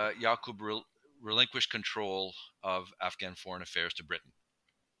 Yaqub relinquished control of Afghan foreign affairs to Britain.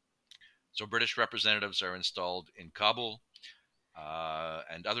 So, British representatives are installed in Kabul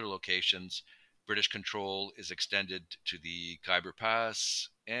and other locations. British control is extended to the Khyber Pass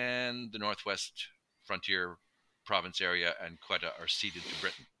and the northwest frontier province area, and Quetta are ceded to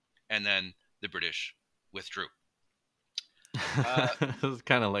Britain. And then the British withdrew. Uh, It's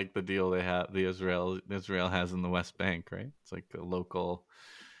kind of like the deal they have the Israel has in the West Bank, right? It's like a local,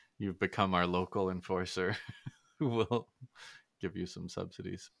 you've become our local enforcer who will give you some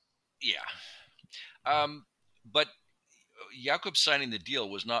subsidies. yeah. But Yaqub signing the deal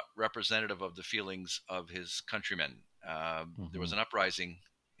was not representative of the feelings of his countrymen. There was Hmm. an uprising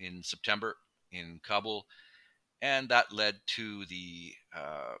in September in Kabul, and that led to the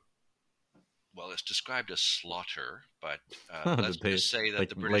well, it's described as slaughter, but let's Did they just say that like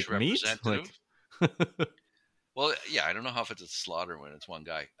the British meat? representative. Well, yeah, I don't know how if it's a slaughter when it's one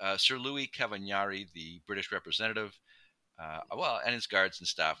guy. Sir Louis Cavagnari, the British representative, and his guards and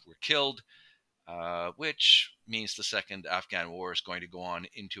staff were killed, which means the Second Afghan War is going to go on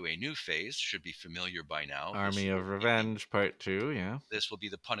into a new phase. Should be familiar by now. Army of Revenge Part 2, yeah. This will be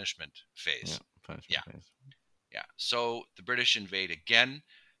the punishment Yeah, phase. punishment Yeah, phase. yeah. So the British invade again.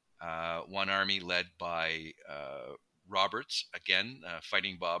 One army led by Roberts, again,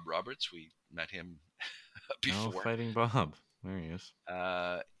 Fighting Bob Roberts. We met him Oh, before. Fighting Bob. There he is.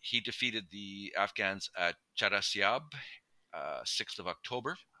 He defeated the Afghans at Charasiab, 6th of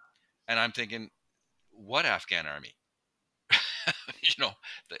October. And I'm thinking, what Afghan army? you know,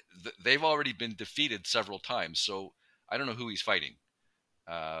 they've already been defeated several times. So I don't know who he's fighting.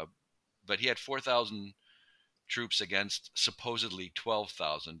 Uh, but he had 4,000 troops against supposedly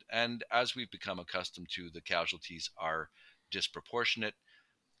 12,000. And as we've become accustomed to, the casualties are disproportionate.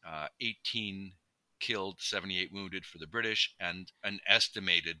 18 killed, 78 wounded for the British, and an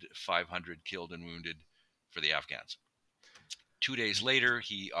estimated 500 killed and wounded for the Afghans. 2 days later,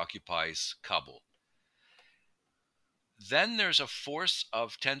 he occupies Kabul. Then there's a force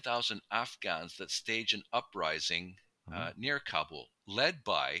of 10,000 Afghans that stage an uprising Oh. near Kabul, led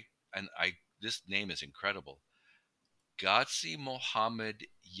by, and this name is incredible, Ghazi Mohammed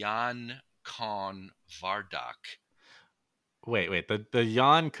Yan Khan Vardak. Wait. The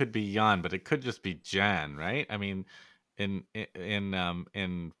Yan could be Yan, but it could just be Jan, right? I mean, in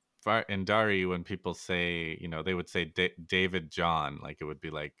Dari, when people say, they would say David John, like it would be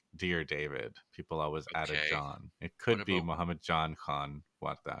like Dear David. People always add a Okay. John. It What could be about Muhammad John Khan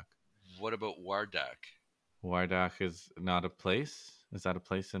Wardak. Wardak? Wardak is not a place. Is that a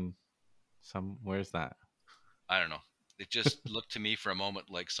place in some? Where's that? I don't know. It just looked to me for a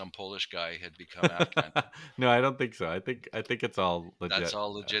moment like some Polish guy had become Afghan. No, I don't think so. I think it's all That's legit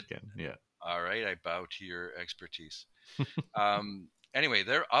all legit. Afghan. Yeah. All right, I bow to your expertise. Anyway,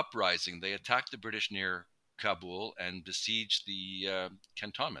 they're uprising. They attacked the British near Kabul and besieged the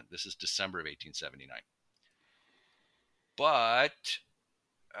cantonment. This is December of 1879. But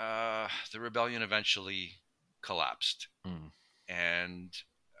the rebellion eventually collapsed. Mm. And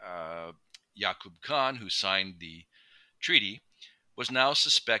Yaqub Khan, who signed the treaty, was now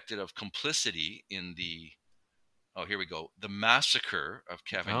suspected of complicity in the, oh, here we go, the massacre of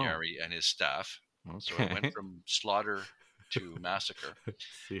Oh, Cavagnari and his staff. So it went okay. from slaughter to massacre.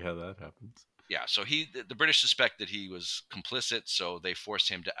 See how that happens. Yeah, so the British suspect that he was complicit, so they forced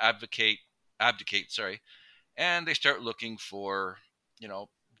him to abdicate, sorry, and they start looking for, you know,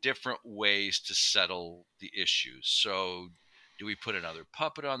 different ways to settle the issues. So, do we put another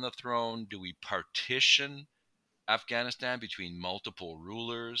puppet on the throne? Do we partition Afghanistan between multiple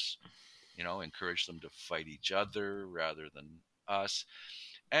rulers? You know, encourage them to fight each other rather than us.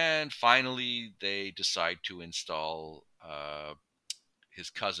 And finally, they decide to install his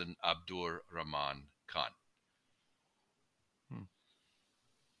cousin Abdur Rahman Khan, Hmm.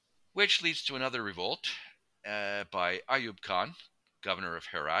 which leads to another revolt by Ayub Khan, governor of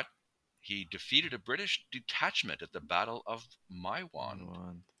Herat. He defeated a British detachment at the Battle of I Maiwand.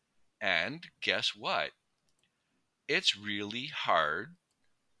 want. And guess what? It's really hard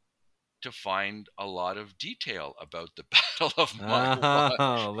to find a lot of detail about the Battle of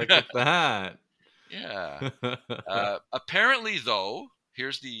Oh, look Maiwand. at that. Yeah. Apparently, though,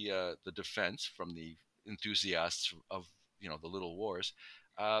 here's the defense from the enthusiasts of, you know, the little wars.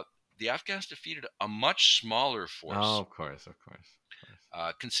 Uh, the Afghans defeated a much smaller Oh, force, of course, of course, of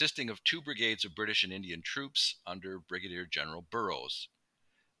course. consisting of two brigades of British and Indian troops under Brigadier General Burrows.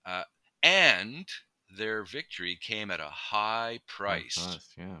 Uh, and their victory came at a high High price.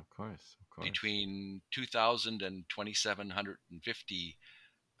 cost, yeah, of course, of course. Between 2,000 and 2,750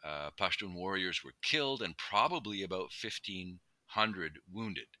 Pashtun warriors were killed and probably about 1,500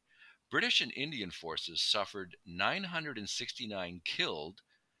 wounded. British and Indian forces suffered 969 killed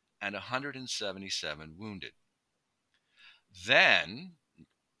and 177 wounded. Then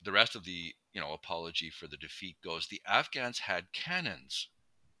the rest of the, you know, apology for the defeat goes, the Afghans had cannons.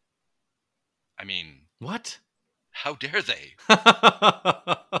 I mean, What? how dare they?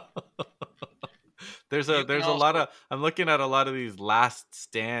 there's a You can there's a lot also, of I'm looking at a lot of these last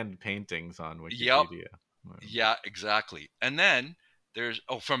stand paintings on yep, Wikipedia. yeah, exactly. And then there's,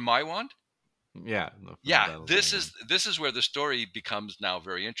 oh, from Maiwand. Yeah, no, from the Yeah, Battle of this Maiwand. is this is where the story becomes now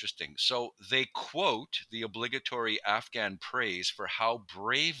very interesting. So they quote the obligatory Afghan praise for how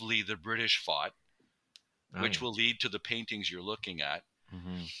bravely the British fought, Oh which yeah. will lead to the paintings you're looking at.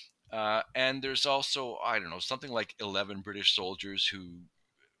 Hmm. And there's also, I don't know, something like 11 British soldiers who,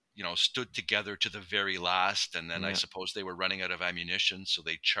 you know, stood together to the very last. And then I Yeah. suppose they were running out of ammunition, so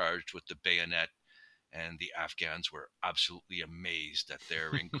they charged with the bayonet. And the Afghans were absolutely amazed at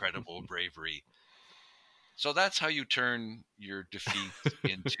their incredible bravery. So that's how you turn your defeats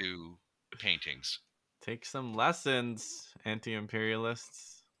into paintings. Take some lessons,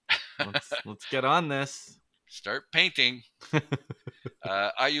 anti-imperialists. Let's get on this. Start painting.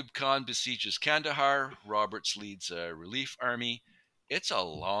 Ayub Khan besieges Kandahar. Roberts leads a relief army. It's a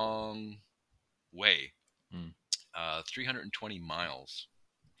long way, Mm. 320 miles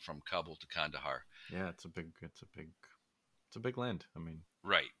from Kabul to Kandahar. Yeah, it's a big land. I mean,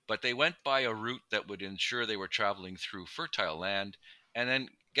 Right. But they went by a route that would ensure they were traveling through fertile land. And then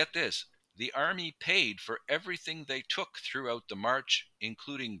get this, the army paid for everything they took throughout the march,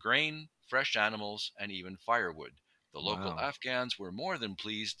 including grain, fresh animals, and even firewood. The local wow. Afghans were more than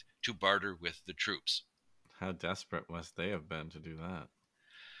pleased to barter with the troops. How desperate must they have been to do that?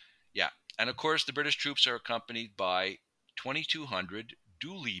 Yeah. And of course, the British troops are accompanied by 2,200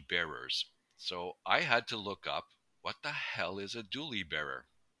 dually bearers. So I had to look up what the hell is a dually bearer?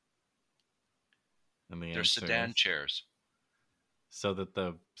 And the They're answer sedan is chairs. so that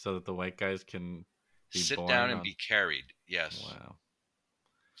the white guys can be Sit down born and on. be carried. Yes. Wow.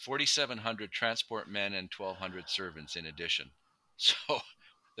 4,700 transport men and 1,200 servants in addition. So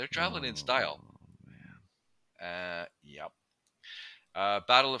they're traveling in style. Oh man. Yep.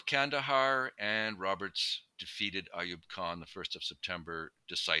 Battle of Kandahar, and Roberts defeated Ayub Khan the 1st of September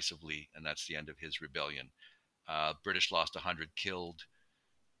decisively, and that's the end of his rebellion. British lost 100 killed,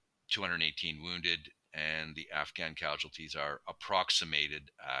 218 wounded, and the Afghan casualties are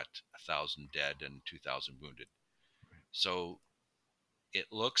approximated at 1,000 dead and 2,000 wounded. So it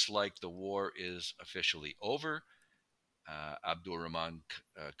looks like the war is officially over. Abdul Rahman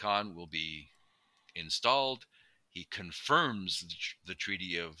Khan will be installed. He confirms the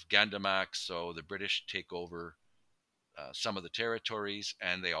Treaty of Gandamak, so the British take over some of the territories,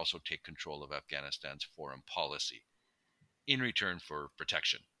 and they also take control of Afghanistan's foreign policy in return for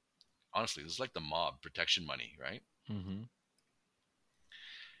protection. Honestly, this is like the mob protection money, right? Mm-hmm.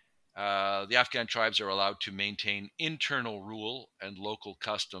 The Afghan tribes are allowed to maintain internal rule and local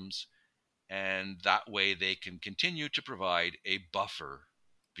customs, and that way they can continue to provide a buffer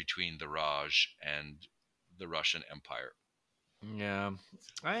between the Raj and the Russian Empire. Yeah,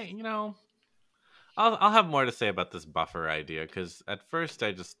 I I'll have more to say about this buffer idea because at first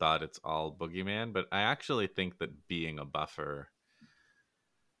I just thought it's all boogeyman, but I actually think that being a buffer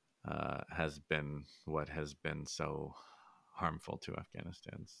has been what has been so harmful to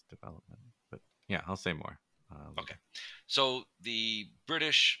Afghanistan's development. But yeah, I'll say more Okay. later. So the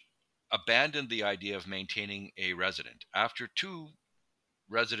British abandoned the idea of maintaining a resident. After two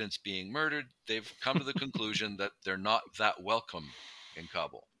residents being murdered, they've come to the conclusion that they're not that welcome in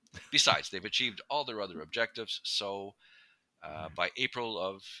Kabul. Besides, they've achieved all their other objectives. So Yeah. by April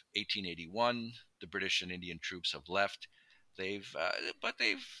of 1881, the British and Indian troops have left. But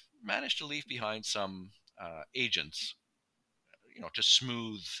they've managed to leave behind some agents, to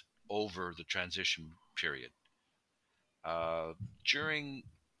smooth over the transition period. During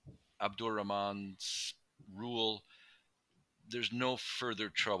Abdur Rahman's rule, there's no further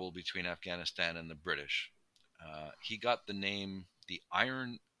trouble between Afghanistan and the British. He got the name the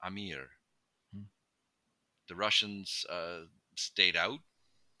Iron Amir. Mm. The Russians stayed out,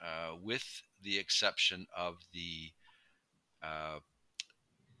 with the exception of the uh,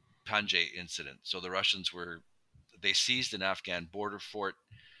 Panjay incident. So the Russians they seized an Afghan border fort.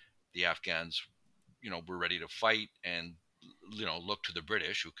 The Afghans, were ready to fight and, look to the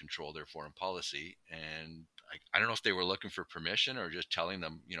British who control their foreign policy. And I don't know if they were looking for permission or just telling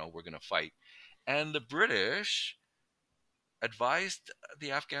them, we're going to fight. And the British advised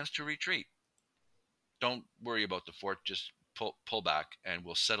the Afghans to retreat. Don't worry about the fort, just pull back and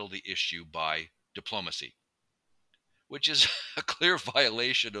we'll settle the issue by diplomacy, which is a clear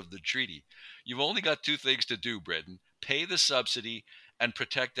violation of the treaty. You've only got two things to do, Britain: pay the subsidy and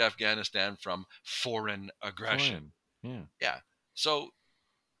protect Afghanistan from foreign aggression. Foreign. Yeah. Yeah. So,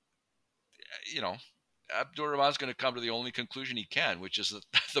 you know, Abdur Rahman's going to come to the only conclusion he can, which is that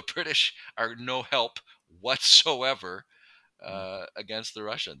the British are no help whatsoever Mm. against the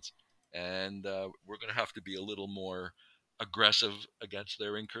Russians. And we're going to have to be a little more aggressive against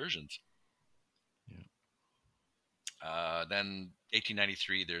their incursions. Yeah. Then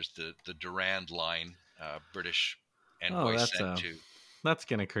 1893, there's the Durand Line, British Oh, envoy sent to. that's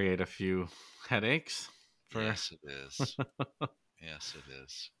gonna create a few headaches for. Yes, it is. Yes, it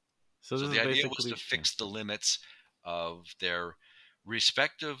is. So So this the is idea was basically to fix the limits of their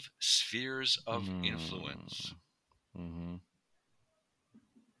respective spheres of influence. Mm, hmm.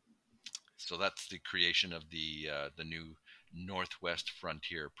 So that's the creation of the new Northwest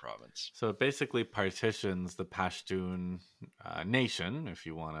Frontier Province. So it basically partitions the Pashtun nation, if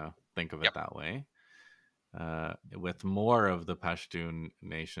you want to think of it Yep. that way, with more of the Pashtun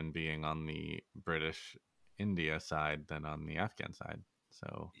nation being on the British India side than on the Afghan side.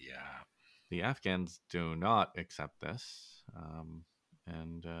 So Yeah. the Afghans do not accept this.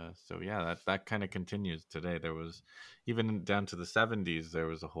 And so, yeah, that kind of continues today. There was, even down to the 70s, there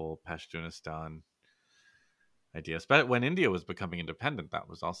was a whole Pashtunistan idea. But when India was becoming independent, that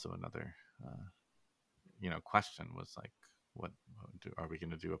was also another, question was like, are we going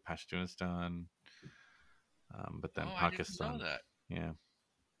to do a Pashtunistan? But then Oh, I didn't know Pakistan, that. yeah,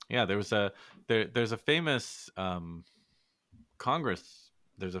 yeah. There's a famous Congress.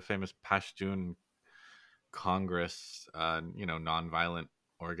 There's a famous Pashtun Congress, nonviolent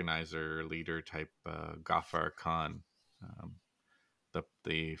organizer, leader type, Ghaffar Khan, um,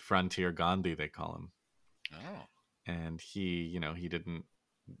 the frontier Gandhi they call him, Oh. and he didn't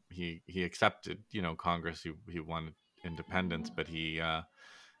he accepted Congress. He wanted independence, but he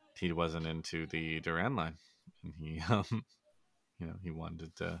wasn't into the Duran line, and he he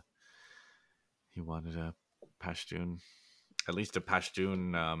wanted a Pashtun, at least a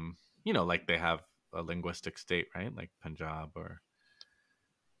Pashtun, like they have a linguistic state, right? Like Punjab or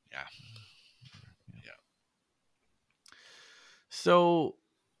Yeah. yeah. Yeah. So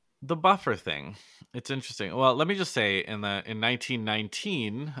the buffer thing, it's interesting. Well, let me just say in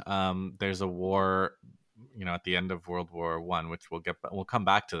 1919, there's a war, at the end of World War I, which we'll come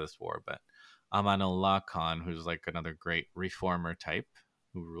back to this war, but Amanullah Khan, who's like another great reformer type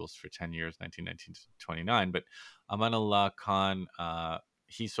who rules for 10 years, 1919 to 29, but Amanullah Khan,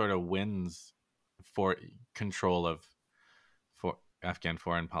 he sort of wins for control of for Afghan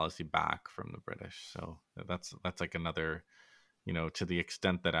foreign policy back from the British. So that's like another, to the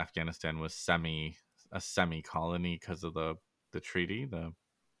extent that Afghanistan was a semi colony because of the treaty, the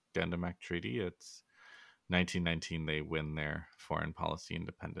Gandamak Treaty. It's 1919 they win their foreign policy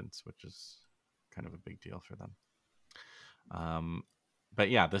independence, which is kind of a big deal for them. Um, but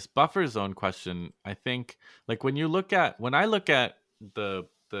yeah, this buffer zone question, I think, like when I look at the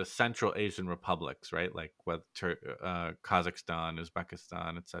Central Asian republics, right, like what Kazakhstan,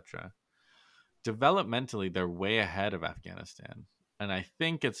 Uzbekistan, etc. developmentally they're way ahead of Afghanistan, and I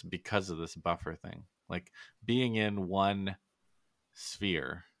think it's because of this buffer thing, like being in one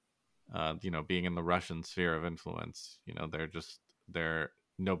sphere, being in the Russian sphere of influence. They're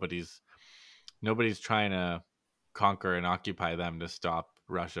nobody's trying to conquer and occupy them to stop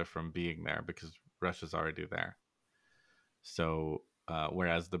Russia from being there because Russia's already there. So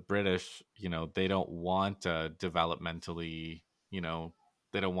whereas the British, they don't want a developmentally, you know,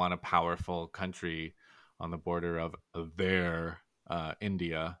 they don't want a powerful country on the border of their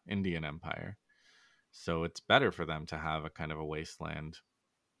Indian empire. So it's better for them to have a kind of a wasteland,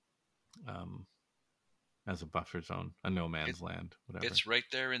 um, as a buffer zone, a no It, man's land, whatever. it's right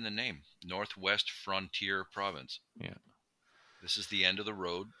there in the name, Northwest Frontier Province. Yeah, This is the end of the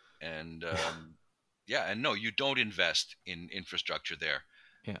road, and yeah, and no, you don't invest in infrastructure there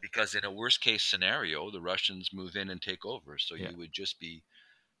yeah, because in a worst case scenario, the Russians move in and take over. So yeah. you would just be,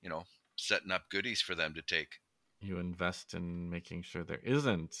 you know, setting up goodies for them to take. You invest in making sure there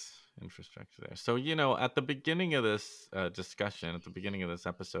isn't infrastructure there. So at the beginning of this discussion, at the beginning of this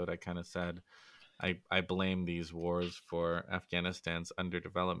episode, I kind of said I blame these wars for Afghanistan's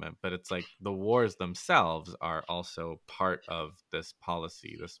underdevelopment, but it's like the wars themselves are also part of this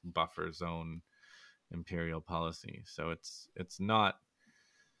policy, this buffer zone imperial policy. So it's not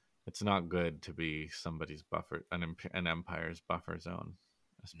good to be somebody's buffer, an empire's buffer zone,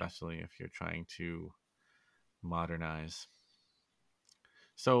 No. especially if you're trying to modernize.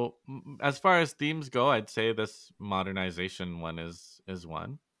 So as far as themes go, I'd say this modernization one is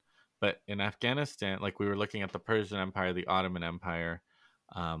one. But in Afghanistan, like we were looking at the Persian Empire, the Ottoman Empire,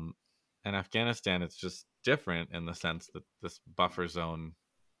 um, and Afghanistan, it's just different in the sense that this buffer zone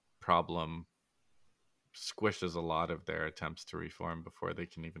problem squishes a lot of their attempts to reform before they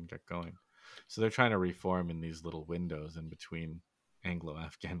can even get going. So they're trying to reform in these little windows in between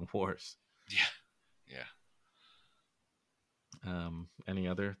Anglo-Afghan wars. Yeah, yeah. Any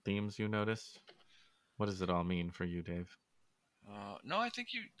other themes you notice? What does it all mean for you, Dave? No, I think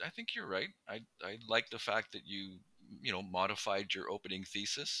you're right. I like the fact that you modified your opening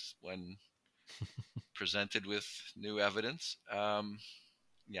thesis when presented with new evidence.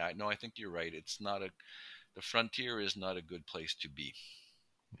 Yeah, no, I think you're right. The frontier is not a good place to be.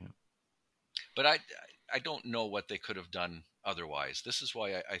 Yeah, But I don't know what they could have done otherwise. This is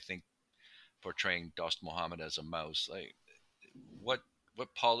why I think portraying Dost Mohammed as a mouse, like what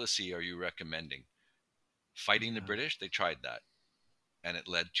what policy are you recommending? Fighting the yeah, British? They tried that, and it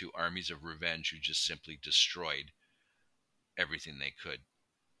led to armies of revenge who just simply destroyed everything they could.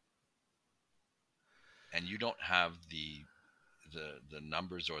 And you don't have the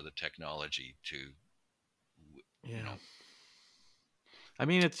numbers or the technology to, you yeah. know, I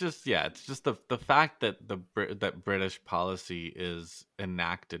mean, it's just the fact that that British policy is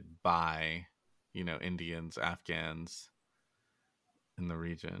enacted by, Indians, Afghans in the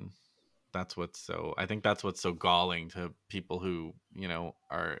region. I think that's what's so galling to people who,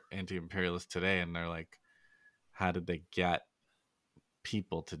 are anti-imperialist today, and they're like, how did they get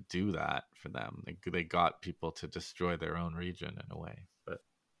people to do that for them? They got people to destroy their own region in a way, but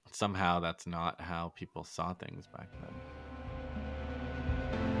somehow that's not how people saw things back then.